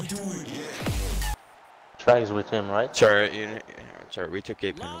play goalie. Tries with him, right? Sorry, we took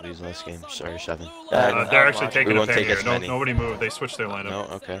 8 penalties last game. Sorry, 7. They're actually We taking a won't pen take here. as many. Nobody moved. They switched their lineup. No,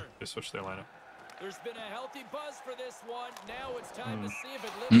 okay. They switched their lineup. There's been a healthy buzz for this one. Now it's time to see if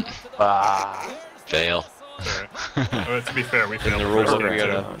it lives up to the Fail. To be fair, we In failed the the rule first book, we game,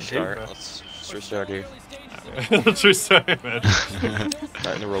 gotta too. start. Let's restart here. Let's restart, man.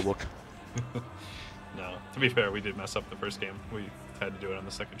 Start in the rule book. No, to be fair, we did mess up the first game. We had to do it on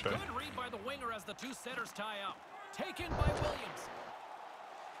the second try. Good read by the winger as the two centers tie up. Taken by Williams.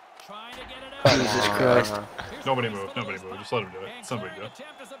 Trying to get it out. Jesus Christ. Nobody move. Nobody move. Just let him do it. Somebody do it.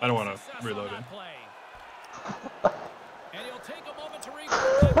 I don't want to reload it. And he'll take a moment to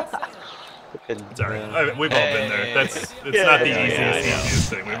regroup. It's alright. We've all been there. It's not the easiest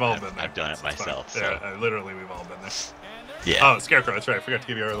thing. We've all been there. I've done it It's fine. myself. Yeah, literally, we've all been there. Yeah. Oh, Scarecrow, that's right. I forgot to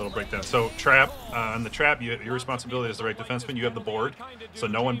give you our little breakdown. So, trap, on the trap, your responsibility as the right defenseman, you have the board. So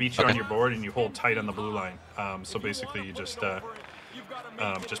no one beats you on your board, and you hold tight on the blue line. So basically, you just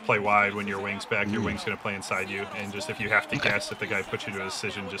play wide when your wing's back. Your wing's going to play inside you. And just if you have to guess, if the guy puts you to a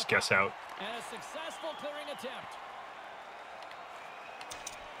decision, just guess out. And a successful clearing attempt.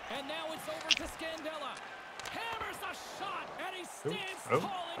 And now it's over to Scandella. Hammers a shot, and he stands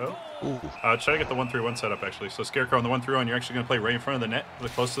tall and goal. Try to get the 1-3-1 set up, actually. So Scarecrow on the 1-3-1, you're actually going to play right in front of the net,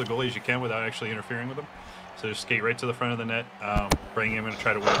 as close to the goalie as you can without actually interfering with him. So just skate right to the front of the net. Brady, I'm going to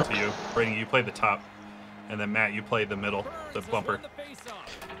try to win it to you. Brady, you play the top. And then Matt, you play the middle, the bumper.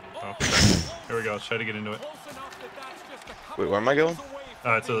 Oh, okay. Here we go. Let's try to get into it. Wait, where am I going?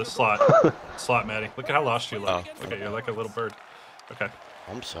 To the slot. Slot, Matty. Look at how lost you look. Okay, you're like a little bird. Okay.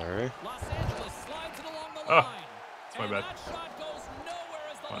 I'm sorry. Oh, that's my bad.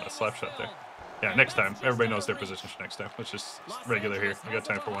 What a slap shot there. Yeah, next time. Everybody knows their position for next time. Let's just regular here. We got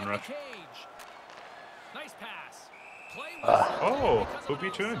time for one rush. Nice pass. Oh, who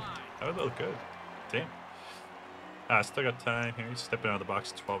beat you in? That would look good. Damn. Still got time here. He's stepping out of the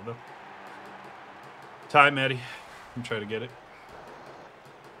box. 12 though. Time, Maddie. I'm trying to get it.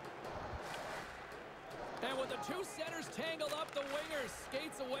 And with the two centers tangled up, the winger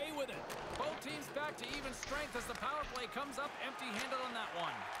skates away with it. Both teams back to even strength as the power play comes up empty-handed on that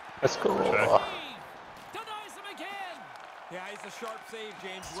one. Let's go. Denies him again. Yeah, he's a sharp save,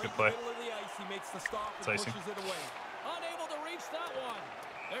 James. That's a Right good play. in the middle of the ice, he makes the stop and It's icing. pushes it away. reached that one.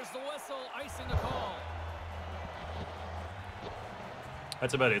 There's the whistle, icing the call.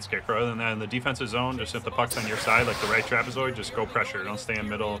 That's about it, Scarecrow. Other than that, in the defensive zone, just if the puck's on your side, like the right trapezoid, just go pressure. Don't stay in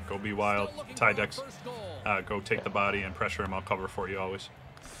middle. Go be wild. Tie decks. Go take the body and pressure him. I'll cover for you always.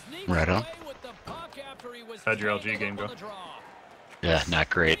 Right on. How'd your LG game go? Yeah, not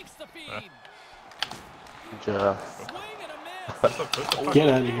great. Good job. Get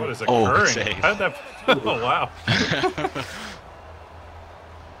out of here. What is Oh, occurring? save. How did that? Oh, wow.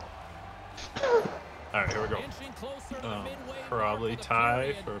 All right, here we go. Probably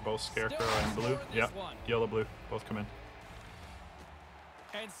tie for both Scarecrow and Blue. Yep, yellow, blue, both come in.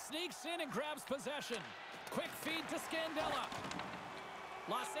 And sneaks in and grabs possession. Quick feed to Scandella.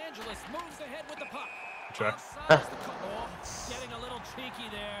 Los Angeles moves ahead with the puck. Check. Getting a little cheeky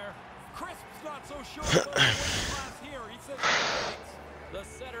there. Crisp's not so sure about the class here. He says the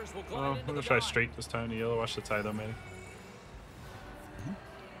setters will Oh, glide I'm into gonna the try dot. straight this time to yellow. Watch the tie though, maybe.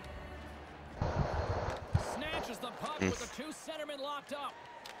 Snatches the puck with the 2 centermen locked up.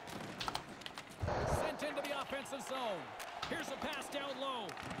 Sent into the offensive zone. Here's a pass down low.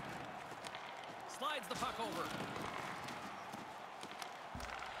 Slides the puck over.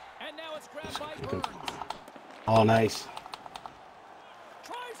 And now it's grabbed by Burns. Oh, nice.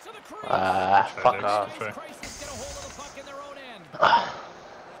 Drives to the crease. Fuck off. Crisis get a hold of the puck in their own end.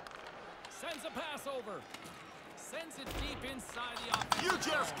 Sends a pass over. Sends it deep inside the offensive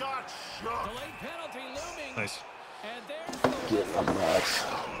You just got shot. Delayed penalty looming. Nice. And there's the Get the nuts.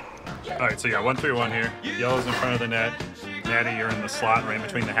 All right, so yeah, 1-3-1 here. Yellow's in front of the net. Natty, you're in the slot right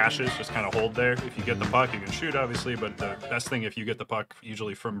between the hashes. Just kind of hold there. If you get the puck, you can shoot, obviously. But the best thing, if you get the puck,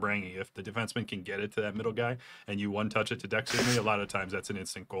 usually from Brangy, if the defenseman can get it to that middle guy and you one-touch it to Dex Sidney, a lot of times that's an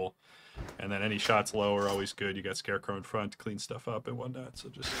instant goal. And then any shots low are always good. You got Scarecrow in front to clean stuff up and whatnot. So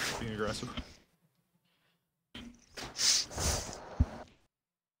just being aggressive.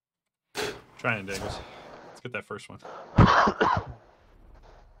 Trying, Davis. Let's get that first one. the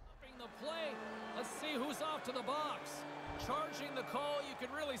play. Let's see who's off to the box. Charging the call. You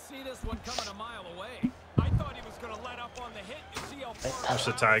can really see this one coming a mile away. I thought he was going to let up on the hit and see how far. Push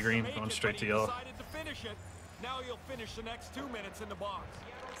the tie green, going straight to yellow. Decided to finish it. Now he'll finish the next 2 minutes in the box.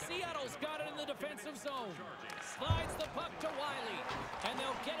 Seattle's got it in the defensive zone. Slides the puck to Wiley, and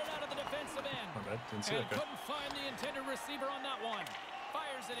they'll get it out of the defensive end. My bad, didn't see And that guy. couldn't find the intended receiver on that one.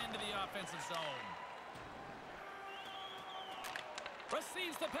 Fires it into the offensive zone.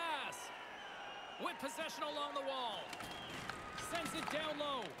 Receives the pass. With possession along the wall. Sends it down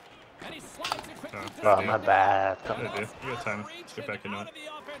low. And he slides it quickly to Oh, my bad. Yeah, dude. You got time. Let's get back into it. out of the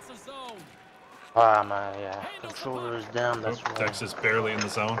offensive zone. Oh, my, yeah. Controller's down. That's right. Dex is barely in the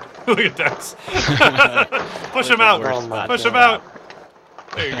zone. Look at Dex. Push him out. Oh my Push him God.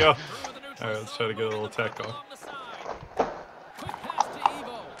 out. There you go. All right, let's try to get a little attack going. Along the side. Quick pass to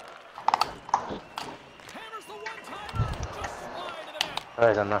Evo. Hammers the one-timer. Just wide of the net. All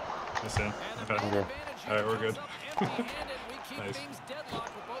right, I'm not. That's in. And the Okay. man Yeah. advantage All right, we're good. empty-handed. We keep Nice. things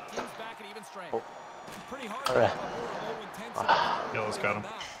deadlocked with both teams back at even strength. Pretty hard All to right. have a more low intensity. Yellow's got him.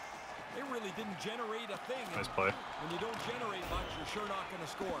 They really didn't generate a thing. Nice play. When you don't generate much, you're sure not going to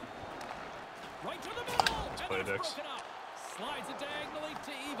score. Right to the middle. Let's And play, that's Dex. broken up. Slides it diagonally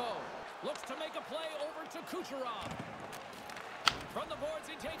to Evo. Looks to make a play over to Kucherov. From the boards,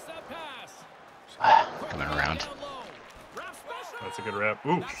 he takes that pass. Coming around. Down low. Wrap special. That's a good wrap.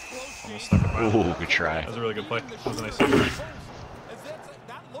 Ooh. That's close, Almost Jake. stuck it by. Ooh, good try. That was a really good play. That was a nice As save.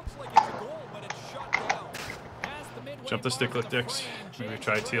 that looks like it's a goal, but it's shut down. Past the midway Jump the mark stick of with the Dix. frame. Maybe James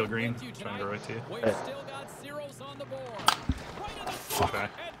try Green teal green. with you Try and go tonight. right to you. We've still got zeros on the board. Right in the Fuck. and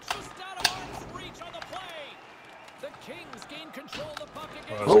just out of arm's reach on the play. The Kings gain control of the puck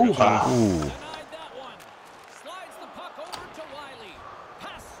again. Oh, that's a good shot. Ooh. Denied that one. Slides the puck over to Wiley.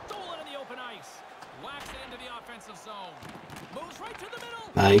 Pass stolen in the open ice. Whacks it into the offensive zone. Moves right to the middle.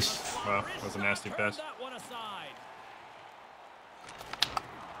 Nice. Wow, that was a nasty Turns pass. that one aside.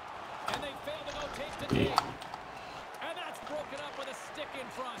 And they fail to go take to Yeah. deep. And that's broken up with a stick in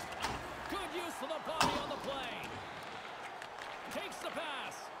front. Good use of the body on the play. Takes the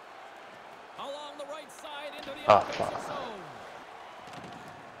pass. Along the right side into the offensive zone.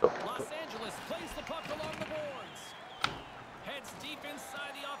 Los Angeles plays the puck along the boards. Heads deep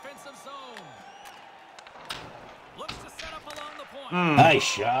inside the offensive zone. Looks to set up along the point. Nice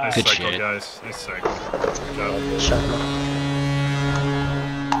shot. Nice Good cycle, shit. guys. Nice cycle. Good job.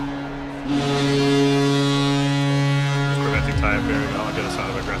 Preventing tie very well. I'll get us out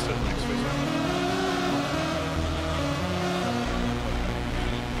of aggressive next week.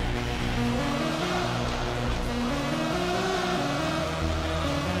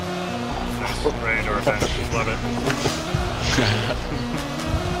 Nice. Right into our bench. Love it.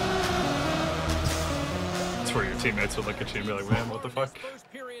 That's where your teammates would look at you and be like, man, what the fuck?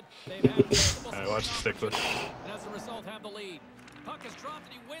 Alright, watch the stick lift. And as a result, have the lead. Puck is dropped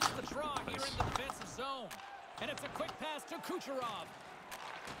and he wins the draw here in the defensive zone. And it's a quick pass to Kucherov.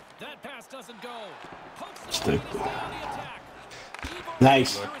 That pass doesn't go. Pokes it away to stay on the attack.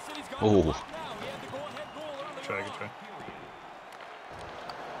 Nice. Oh. Try, good try.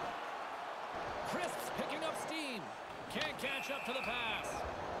 Crisps picking up steam. Can't catch up to the pass.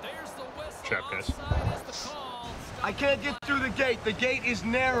 There's the whistle. Trap, guys. Offside is the call. I can't get through the gate. The gate is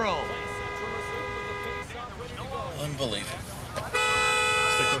narrow. Unbelievable.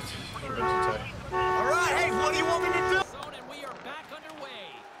 Stick lift. Revenge attack. All right, hey, what do you want me to do? And we are back underway.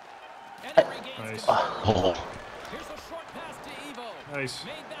 And it regains Nice. Oh. Here's a short pass to Evo. Nice.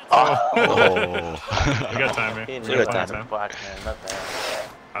 Made that Oh. We got time here. He We knew got it plenty on of the time. block, man. Not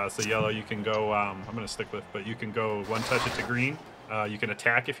bad. So yellow, you can go, I'm going to stick lift, but you can go one touch it to green. You can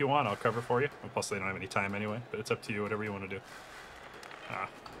attack if you want. I'll cover for you. Well, plus, they don't have any time anyway, but it's up to you, whatever you want to do.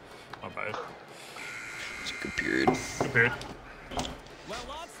 I'll buy it. It's a good period. Good period. Well,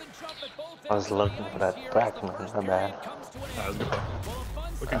 Watson jumped at both I was ends of looking the for that ice here back as the man, first not bad. period comes to an That was end. a good play. Well, a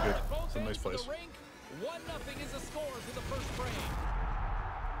fun Looking start good. at both Some nice ends of the plays. rink. 1-0 is the score through the first frame.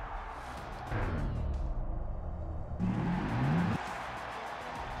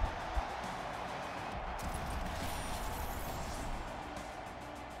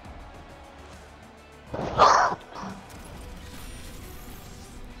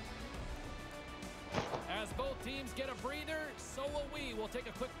 As both teams get a breather, so will we. We'll take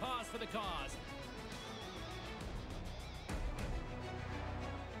a quick pause for the cause.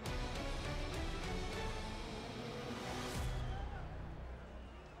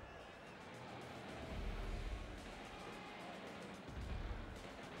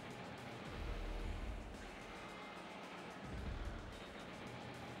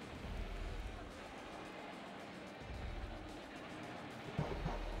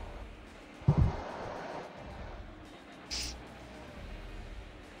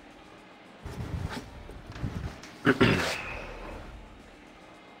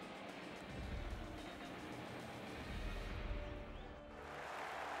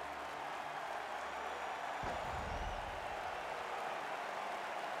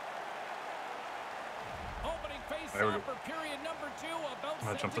 Opening face There we off go. for period number 2. About I'm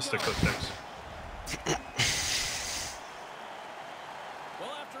going to jump the set stick to lift go. next.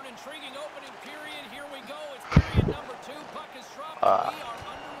 Well, after an intriguing opening period, here we go. It's period number 2. Puck is dropped, and we are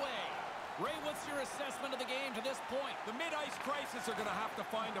underway. Ray, what's your assessment of the game to this point? The mid-ice crisis are going to have to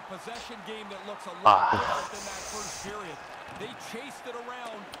find a possession game that looks a lot different than that first period. They chased it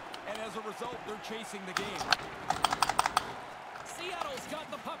around, and as a result, they're chasing the game. Seattle's got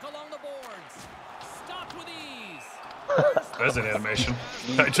the puck along the boards. Stopped with ease. There's an animation.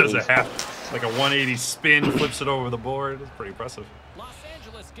 That does a half, like a 180 spin, flips it over the board. It's pretty impressive. Los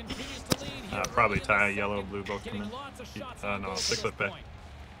Angeles continues to lead here. Probably early in tie, the yellow, second, blue, both getting come in. lots of shots on No, goal stick to lift this back. point.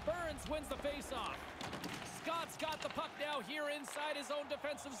 Burns wins the faceoff. Scott's got the puck now here inside his own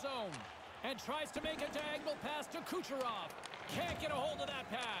defensive zone and tries to make a diagonal pass to Kucherov. Can't get a hold of that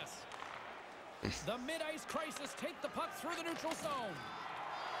pass. The mid-ice crisis take the puck through the neutral zone.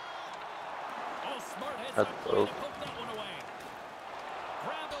 Oh, smart heads up play to poke that one away.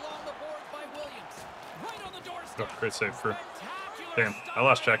 Grabbed along the board by Williams. Right on the doorstep. Oh, great save for. Spectacular Damn, stop I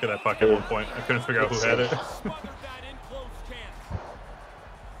lost track of that puck at one point. I couldn't figure out who had it. Smothered that in close chance.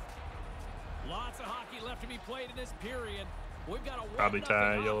 Lots of hockey left to be played in this period. We've got a Probably 1-0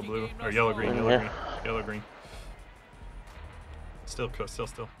 tie, hockey yellow, blue, game or thus yellow, far. green, yellow, green, yellow, green. Still.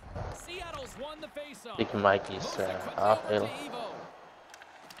 Seattle's won the faceoff. I think Mikey's Moves it quickly off over hill. to Evo.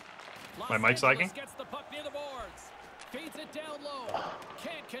 Los My mic's lagging? Angeles gets the puck near the boards. Feeds it down low.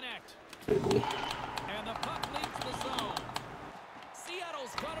 Can't connect. And the puck leads to the zone.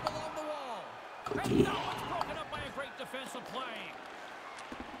 Seattle's got it along the wall. And that one's broken up by a great defensive play.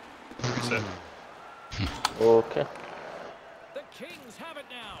 Reset. Okay. The Kings have it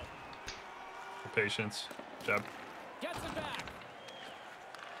now. Patience. Job. Gets it back.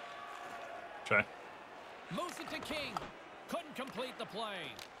 Try. Moves it to King. Couldn't complete the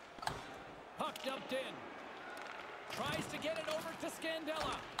play. Puck dumped in. Tries to get it over to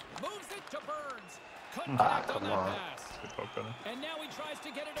Scandella. Moves it to Burns. Couldn't connect on that pass. Good poke on it. And now he tries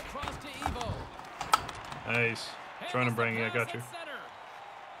to get it across to Evo. Nice. Trying to bring you. I got you.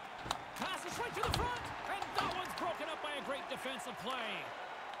 Passes right to the front. And that one's broken up by a great defensive play.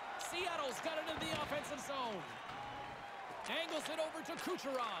 Seattle's got it in the offensive zone. Angles it over to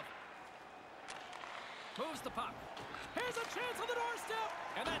Kucherov. Moves the puck. Here's a chance on the doorstep.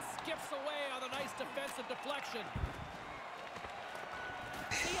 And that skips away on a nice defensive deflection.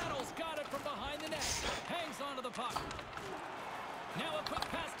 He's got it from behind the net. Hangs onto the puck. Now a quick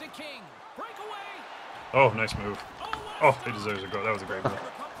pass to King. Breakaway. Oh, nice move. Oh, he deserves a goal. That was a great move.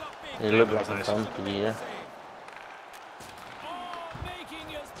 He looked That like was a nice. thumpy, yeah. Making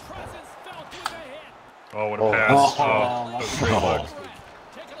his presence felt with a hit. Oh, what a pass. Oh, that was a great look.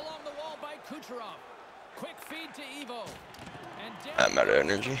 Taken along the wall by Kucherov. Quick feed to Evo. And I'm out of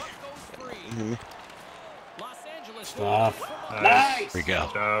energy. Los Angeles. Stop. Nice. There we go.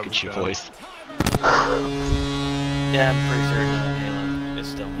 Good job, Get your good job. voice. Yeah, I'm pretty certain that Halo is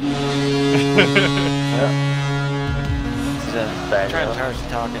still. He's a bad Trying to guy. charge the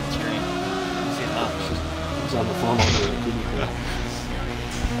talk in the stream. See it up. He's on the phone over there.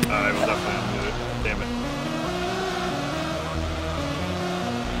 I will definitely unmute it. Damn it.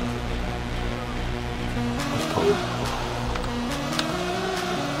 That's cold.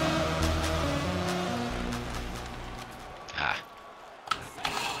 Ah.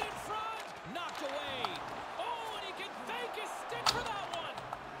 Knocked away. Oh, and he can fake his stick for that one.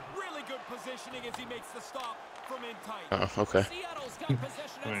 Really good positioning as he makes the stop from in tight. Oh, okay. Seattle's got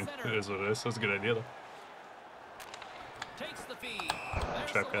possession I mean, at it center. is what it is. That's a good idea, though. Takes the feed.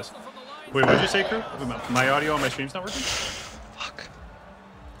 There's Trap the guys. whistle from the line. Wait, what did you say, crew? My audio on my stream's not working? Fuck.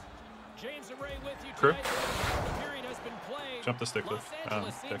 James and Ray with you Crew? tonight. The period has been played. Jump the stick Los lift.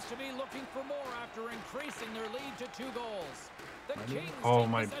 Angeles Dick. seems to be looking for more after increasing their lead to 2 goals. The Kings Oh, take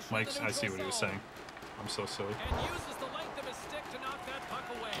my possession of mic's. the I see what he neutral was zone saying. I'm so silly. And uses the length of his stick to knock that puck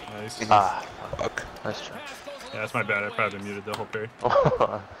away. Nice. Ah, Fuck. nice try. Pass goes a Yeah, that's little my bad. I sideways. probably muted the whole period.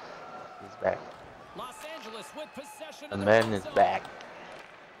 He's back. Los Angeles with possession The of the man red is zone. back.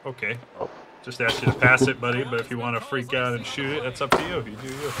 Okay. Oh. Just asked you to pass it, buddy, but if you want to freak out and shoot it, that's up to you. You do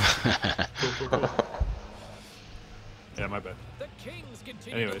you. Cool. Yeah, my bad. The Kings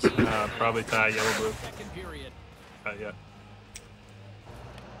continue Anyways, to lead probably tie yellow blue. second period. Yeah.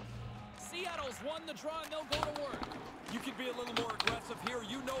 Seattle's won the draw and they'll go to work. You can be a little more aggressive here.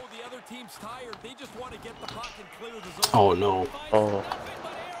 You know the other team's tired. They just want to get the puck and clear the zone. Oh no. Finds Oh. nothing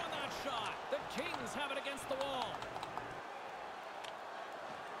but air on that shot. The Kings have it against the wall.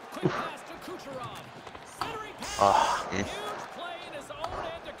 Quick pass to Kucherov. Centering pass. Huge play in his own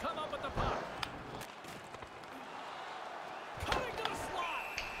end to come up with the puck. Cutting to the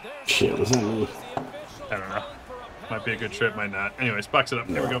slot. There's Shit, was that me? I don't know. Might be a good trip, might not. Anyways, box it up.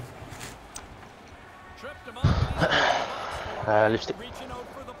 There we go. Tripped him up. Lipstick. Reaching out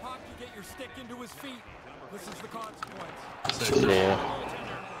for the puck, you get your stick into his feet. This is the consequence. Yeah.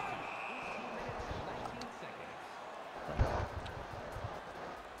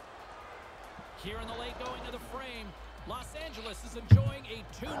 Here in the late going of the frame, Los Angeles is enjoying a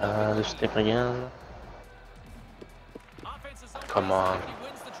 2-0 Lipstick again. Offense is Come on. He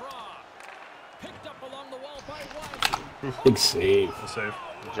wins the draw. Picked up along the wall by Wiley. Big save. We'll save.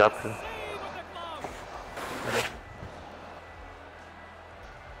 Good job, crew. Save with the glove.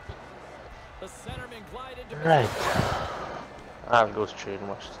 The centerman glided to Right. position. I'll go straight and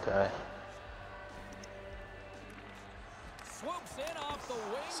watch this guy. Swoops in off the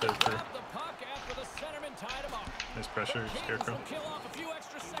wing to Save crew. grab the puck after the centerman tied him up. Nice pressure, Kings Scarecrow. will kill off a few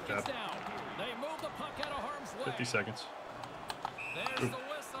extra seconds job. now. They move the puck out of harm's way. 50 seconds. There's Oop. the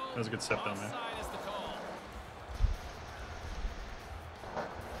whistle. That was a good step down there. Offside is the call.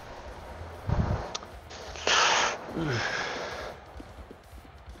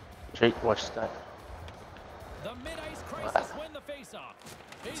 Jake, watch that. The mid-ice crisis win the faceoff.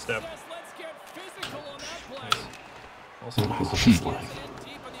 He Step. says, let's get physical on that play. Also nice. Gets it in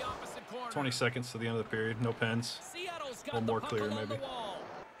deep in the opposite corner. 20 seconds to the end of the period. No pens. Seattle's got One the more puck clear, along maybe. the wall.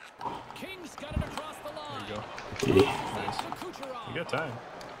 Kings got it across the line. There you go. Okay. Nice. To Kucherov. You got time.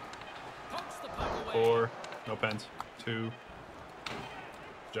 Pokes the puck away. 4. No pens. 2. Good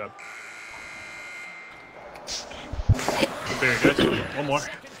job. Good period, guys. One more.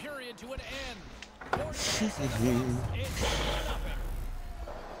 Second period to an end. 40 seconds in the books. It's 1-0.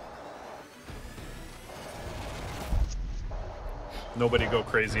 Nobody go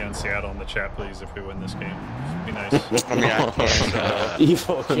crazy on Seattle in the chat, please, if we win this game. Be nice. I mean, I can't.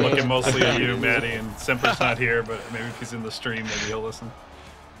 Evil. I'm looking mostly at you, Maddie, and Semper's not here, but maybe if he's in the stream, maybe he'll listen.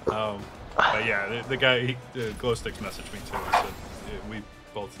 But yeah, the guy, the Glowsticks messaged me too. He said we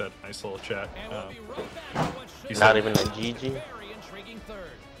both had a nice little chat. And we'll be right back to what should He's Not be even a GG. very intriguing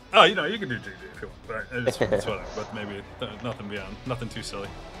third. Oh, you know, you can do GG if you want, but it's whatever. But maybe nothing beyond, nothing too silly.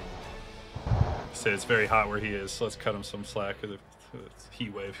 Say it's very hot where he is, so let's cut him some slack. The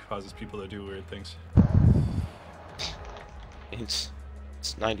heat wave causes people to do weird things. It's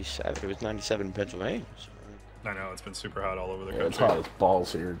 97. It was 97 in Pennsylvania. So. I know it's been super hot all over the Yeah, it's country. probably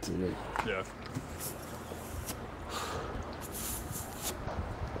balls here too. Yeah.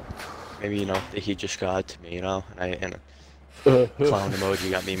 maybe you know the heat just got to me, you know, and clown emoji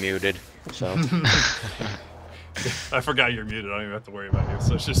got me muted. So I forgot you're muted. I don't even have to worry about you.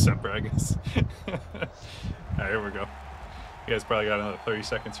 So it's just Semper, I guess. All right, here we go. You guys probably got another 30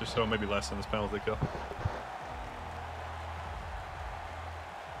 seconds or so, maybe less on this penalty kill.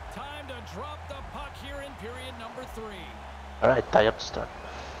 Time to drop the puck here in period number 3. All right, tie up start.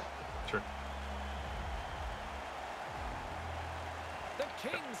 Sure. The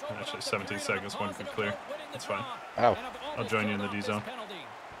Kings open Actually, up 17 the seconds, one could clear. That's fine. Ow. I'll join you in the D zone.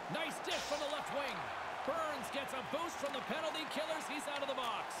 Nice dish from the left wing. Burns gets a boost from the penalty killers. He's out of the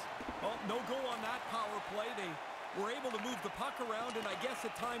box. Well, no goal on that power play. They were able to move the puck around, and I guess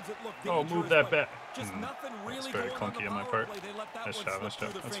at times it looked dangerous. Oh, move that back. Just nothing really That's very going on clunky the on my power part. play. They let that Nice one shot, slip nice through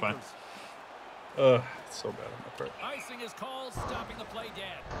shot. the That's fine. fingers. It's so bad on my part. Icing is called, stopping the play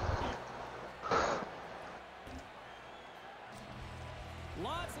dead.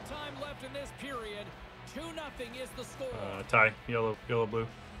 Lots of time left in this period. 2-0 is the score. Tie, yellow, blue.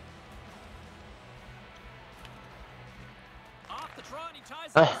 Off the draw, and he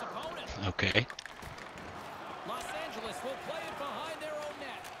ties up his opponent. Okay. Los Angeles will play it behind their own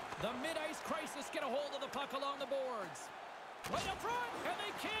net. The mid-ice crisis get a hold of the puck along the boards. Right up front, and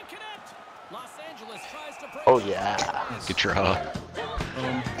they can't connect. Los Angeles tries to break. Oh yeah. Good draw.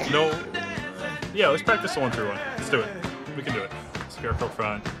 No. Yeah, let's practice the 1-3-1. Let's do it. We can do it. Scarecrow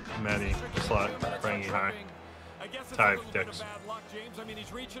front, Matty, slot, Rangy high. I guess it's Tie, a little bit Dix. of bad luck, James. I mean,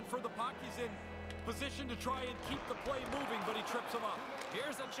 he's reaching for the puck. He's in position to try and keep the play moving, but he trips him up.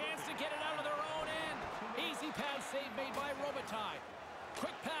 Here's a chance to get it out of their own end. Easy pad save made by Robitaille.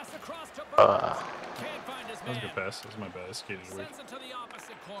 Quick pass across to Burns. Can't find his That was a man. good pass. That was my bad. I skated weird. Sends it to the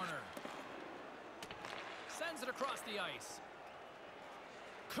opposite corner. Sends it across the ice.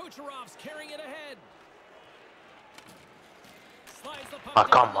 Kucherov's carrying it ahead. Slides the puck Oh,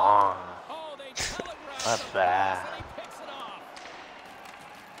 down come low. on. Oh, they telegraph That's the bad. pass, and he picks it off.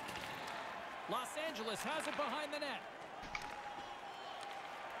 Los Angeles has it behind the net.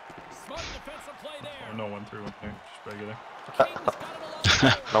 Smart defensive play Oh, there. no 1-3-1 there. Just regular. Kings got it along the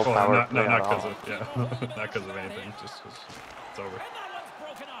board. No Well, power not play at because all. of not because of anything. Just 'cause it's over. And that one's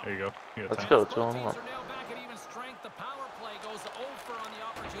broken up. There you go. You got Let's time. go, Both 2-1. teams are now back at even strength. The power play goes over on the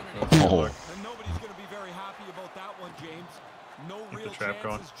opportunity. Oh. And nobody's going to be very happy about that one, James. No real trap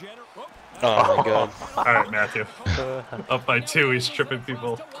going. chances. oh my god. All right, Matthew. Up by 2. He's tripping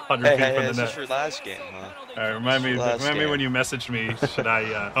people 100 feet from the This is net. your last game, huh? All right, remind me Last when game. you messaged me. Should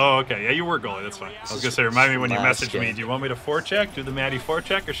I? Oh, okay. Yeah, you were goalie. That's fine. I was gonna say, remind me when you Last messaged me. game. Do you want me to forecheck, do the Matty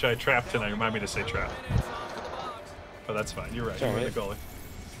forecheck, or should I trap tonight? Remind me to say trap. But that's fine. You're right. You were the goalie.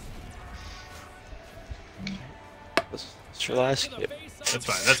 It's your last game. That's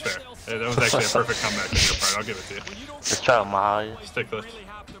fine. That's fair. That was actually a perfect comeback on your part. I'll give it to you. Let's try Mahal. Stickless. Really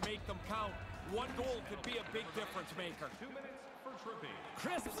have to make them count. One goal could be a big difference maker. 2 minutes for tripping.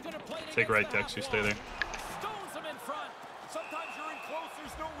 Crisp's gonna play Take right, Dex. You stay there. Stones him in front. Sometimes you're in close,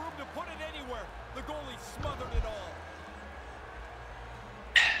 there's no room to put it anywhere. The goalie smothered it all.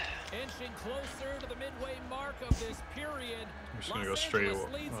 Inching closer to the midway mark of this period. I'm just gonna go Los straight.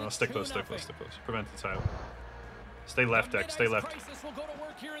 Angeles leads it Stick close. 2-0. Stick close. Stick close. Prevent the time. Stay left, Dex. Stay left. Crisis will go to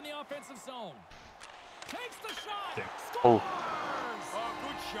work here in the offensive zone. Takes the shot. Damn. Scores. Oh,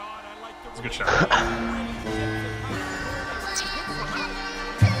 good shot. I like the It's a good release. shot.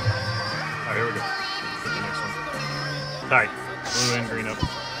 Alright, here we go. Get the next one. Tie. Blue and green up.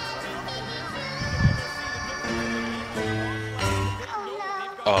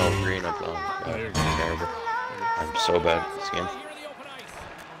 Oh, green up on. There you go. Terrible. I'm so bad at this game. Here in the open ice.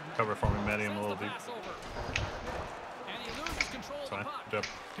 Cover for me, Matty. I'm a little deep. Pass over. And he loses control of the Fine. puck. Good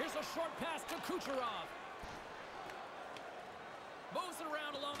job. Here's a short pass to Kucherov. Moves it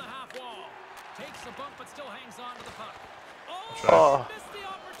around along the half wall. Takes a bump but still hangs on to the puck. Try. Missed the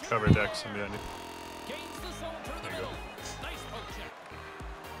opportunity. Cover Dex. I'm behind you. Gains the zone through the There you go. middle. Nice poke check.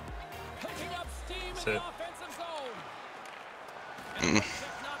 Picking up steam That's in it. the offensive zone. And the poke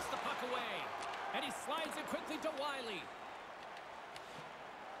check knocks the puck away. And he slides it quickly to Wiley.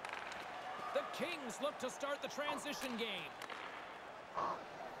 The Kings look to start the transition game.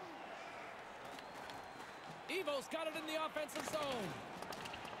 Evo's got it in the offensive zone.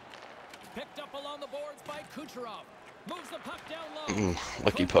 Picked up along the boards by Kucherov. Moves the puck down low.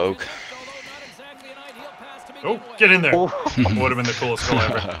 Lucky poke. Although not exactly an ideal pass to begin Oh, with. get in there. Would have been the coolest goal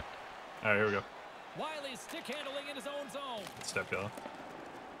ever. Alright, here we go. Wiley's stick handling in his own zone. Step yellow.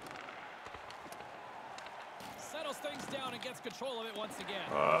 Settles things down and gets control of it once again.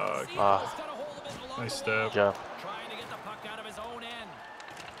 Fuck. Evo's got a hold of it along Nice the wall. step. Job. Trying to get the puck out of his own end.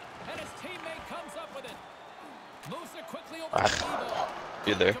 And his teammate comes up with it. Moves it quickly over to Evo.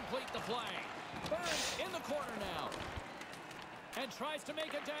 You there? Complete the play. And tries to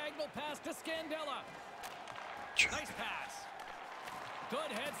make a diagonal pass to Scandella. Nice pass.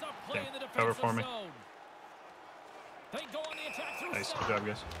 Good heads-up play in the Cover defensive for me. zone. They go on the attack through Nice. center. Good job,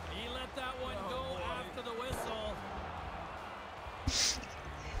 guys. He let that one go after the whistle.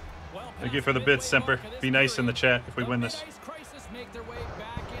 Well, Thank you for the bits, Semper. Be nice in the chat if we win this.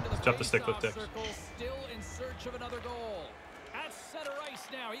 Let's jump the stick with Dex. Still in search of another goal. At center ice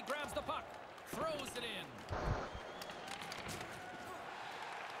now. He grabs the puck. Throws it in.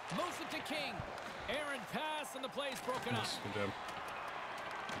 Moves it to King. Aaron pass and the play's broken up. Nice. Good job.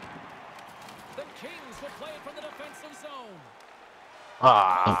 The Kings will play it from the defensive zone.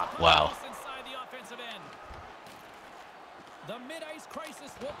 Ah. Wow. Inside the offensive end. The mid-ice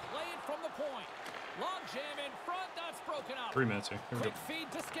crisis will play it from the point. Long jam in front. That's broken up. 3 minutes here. Here we go. Quick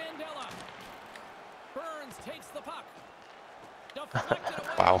feed to Scandella. Burns takes the puck. Deflected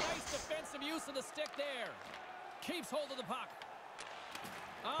away. Wow. Nice defensive use of the stick there. Keeps hold of the puck.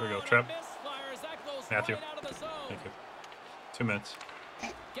 Here we go. and a Trap. misfires. That goes Matthew. right out of the zone. Thank you. 2 minutes.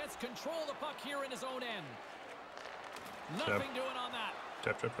 Gets control of the puck here in his own end. Nothing doing on that.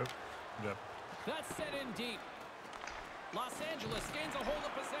 Trap. Good job. That's set in deep. Los Angeles gains a hold of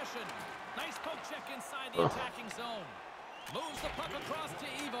possession. Nice poke check inside the attacking zone. Moves the puck across to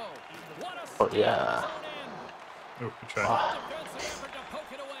Evo. What a steal yeah. in his own end. Oh, good try. Defensive effort to poke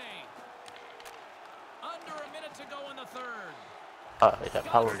it away. Under a minute to go in the third. Yeah,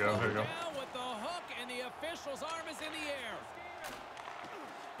 power. Here we go. Down with the hook, and the official's arm is in the air.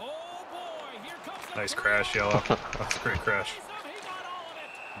 Oh boy, here comes the Nice crash, Yellow. That's a great crash. He got all of it.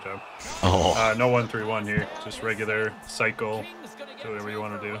 Good job. Oh. No 1-3-1 here. Just regular cycle. Do whatever you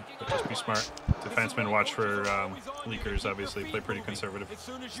want to do, but just be smart. Defensemen watch for leakers, obviously. Play pretty conservative.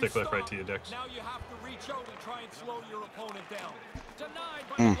 Stick left right to you, Dex. Now you have to reach out and try and slow your opponent down. Denied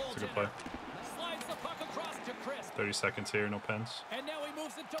by the It's a good play. Slides the puck across to Chris. 30 seconds here, no pens. And now he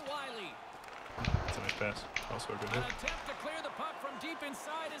moves it to Wiley. It's a nice pass. Also a good An hit. attempt to clear the puck from deep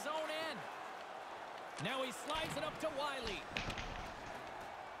inside his own end. Now he slides it up to Wiley.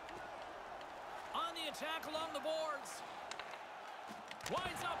 On the attack along the boards.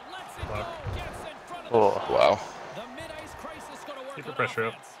 Winds up, lets it go, gets in front of the shot. Wow. The mid-ice crisis going to work Keep the on pressure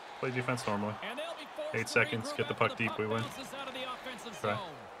up. offense. Play defense normally. And they'll be forced 8 to seconds, regroup get the after puck deep, we win. bounces out of the offensive Try.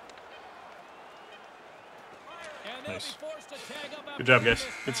 zone. And they'll Nice. be forced to tag up Good job, after guys. this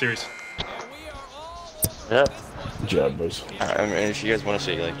Good time. series. And we are all over Yeah. this one Good job, boys. I mean, if you guys want to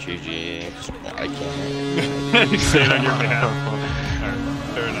say like GG, I can't. You say it on your behalf. Alright,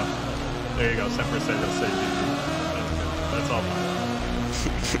 fair enough. There you go. Semper said he'll say GG. That's good. That's all fine.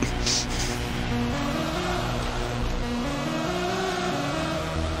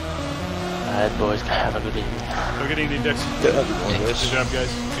 Alright, boys. Have a good evening. Have a good evening, Dex. Yeah, have a good one, Good guys. job, guys.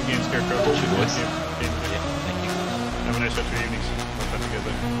 Good game, Scarecrow. Good job, boys. Game. Thank you. Have a nice rest of your evenings. We'll talk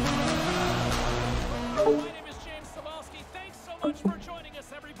together. My name is James Sabalski. Thanks so much for joining us,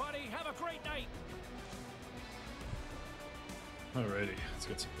 everybody. Have a great night. Alrighty, let's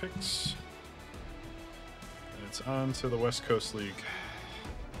get some picks. And it's on to the West Coast League.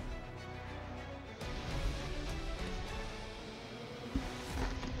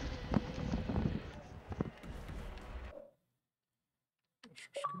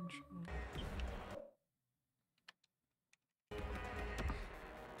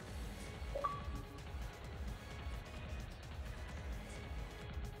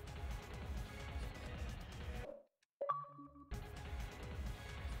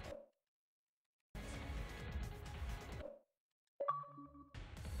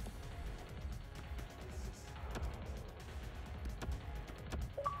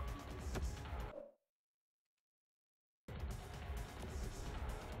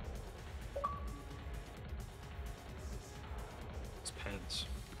 It's pens.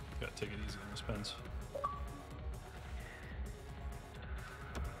 Gotta take it easy on those pens.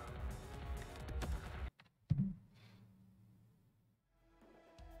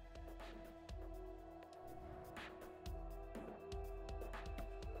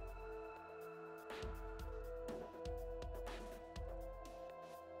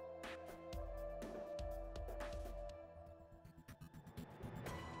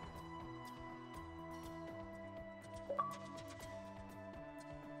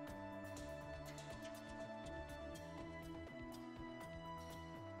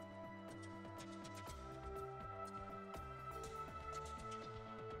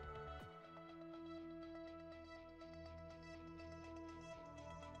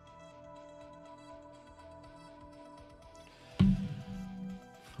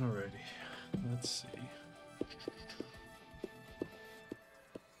 Alrighty, let's see.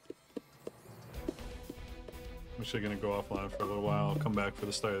 actually going to go offline for a little while. I'll come back for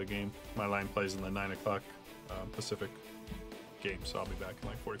the start of the game. My line plays in the 9 o'clock Pacific game, so I'll be back in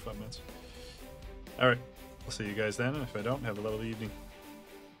like 45 minutes. All right, I'll see you guys then, and if I don't, have a lovely evening.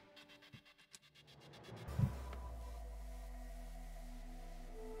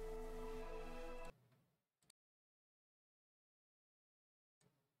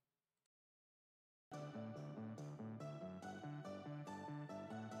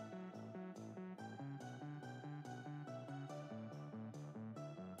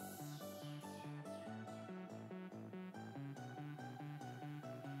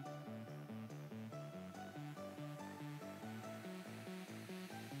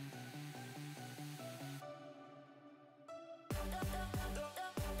 The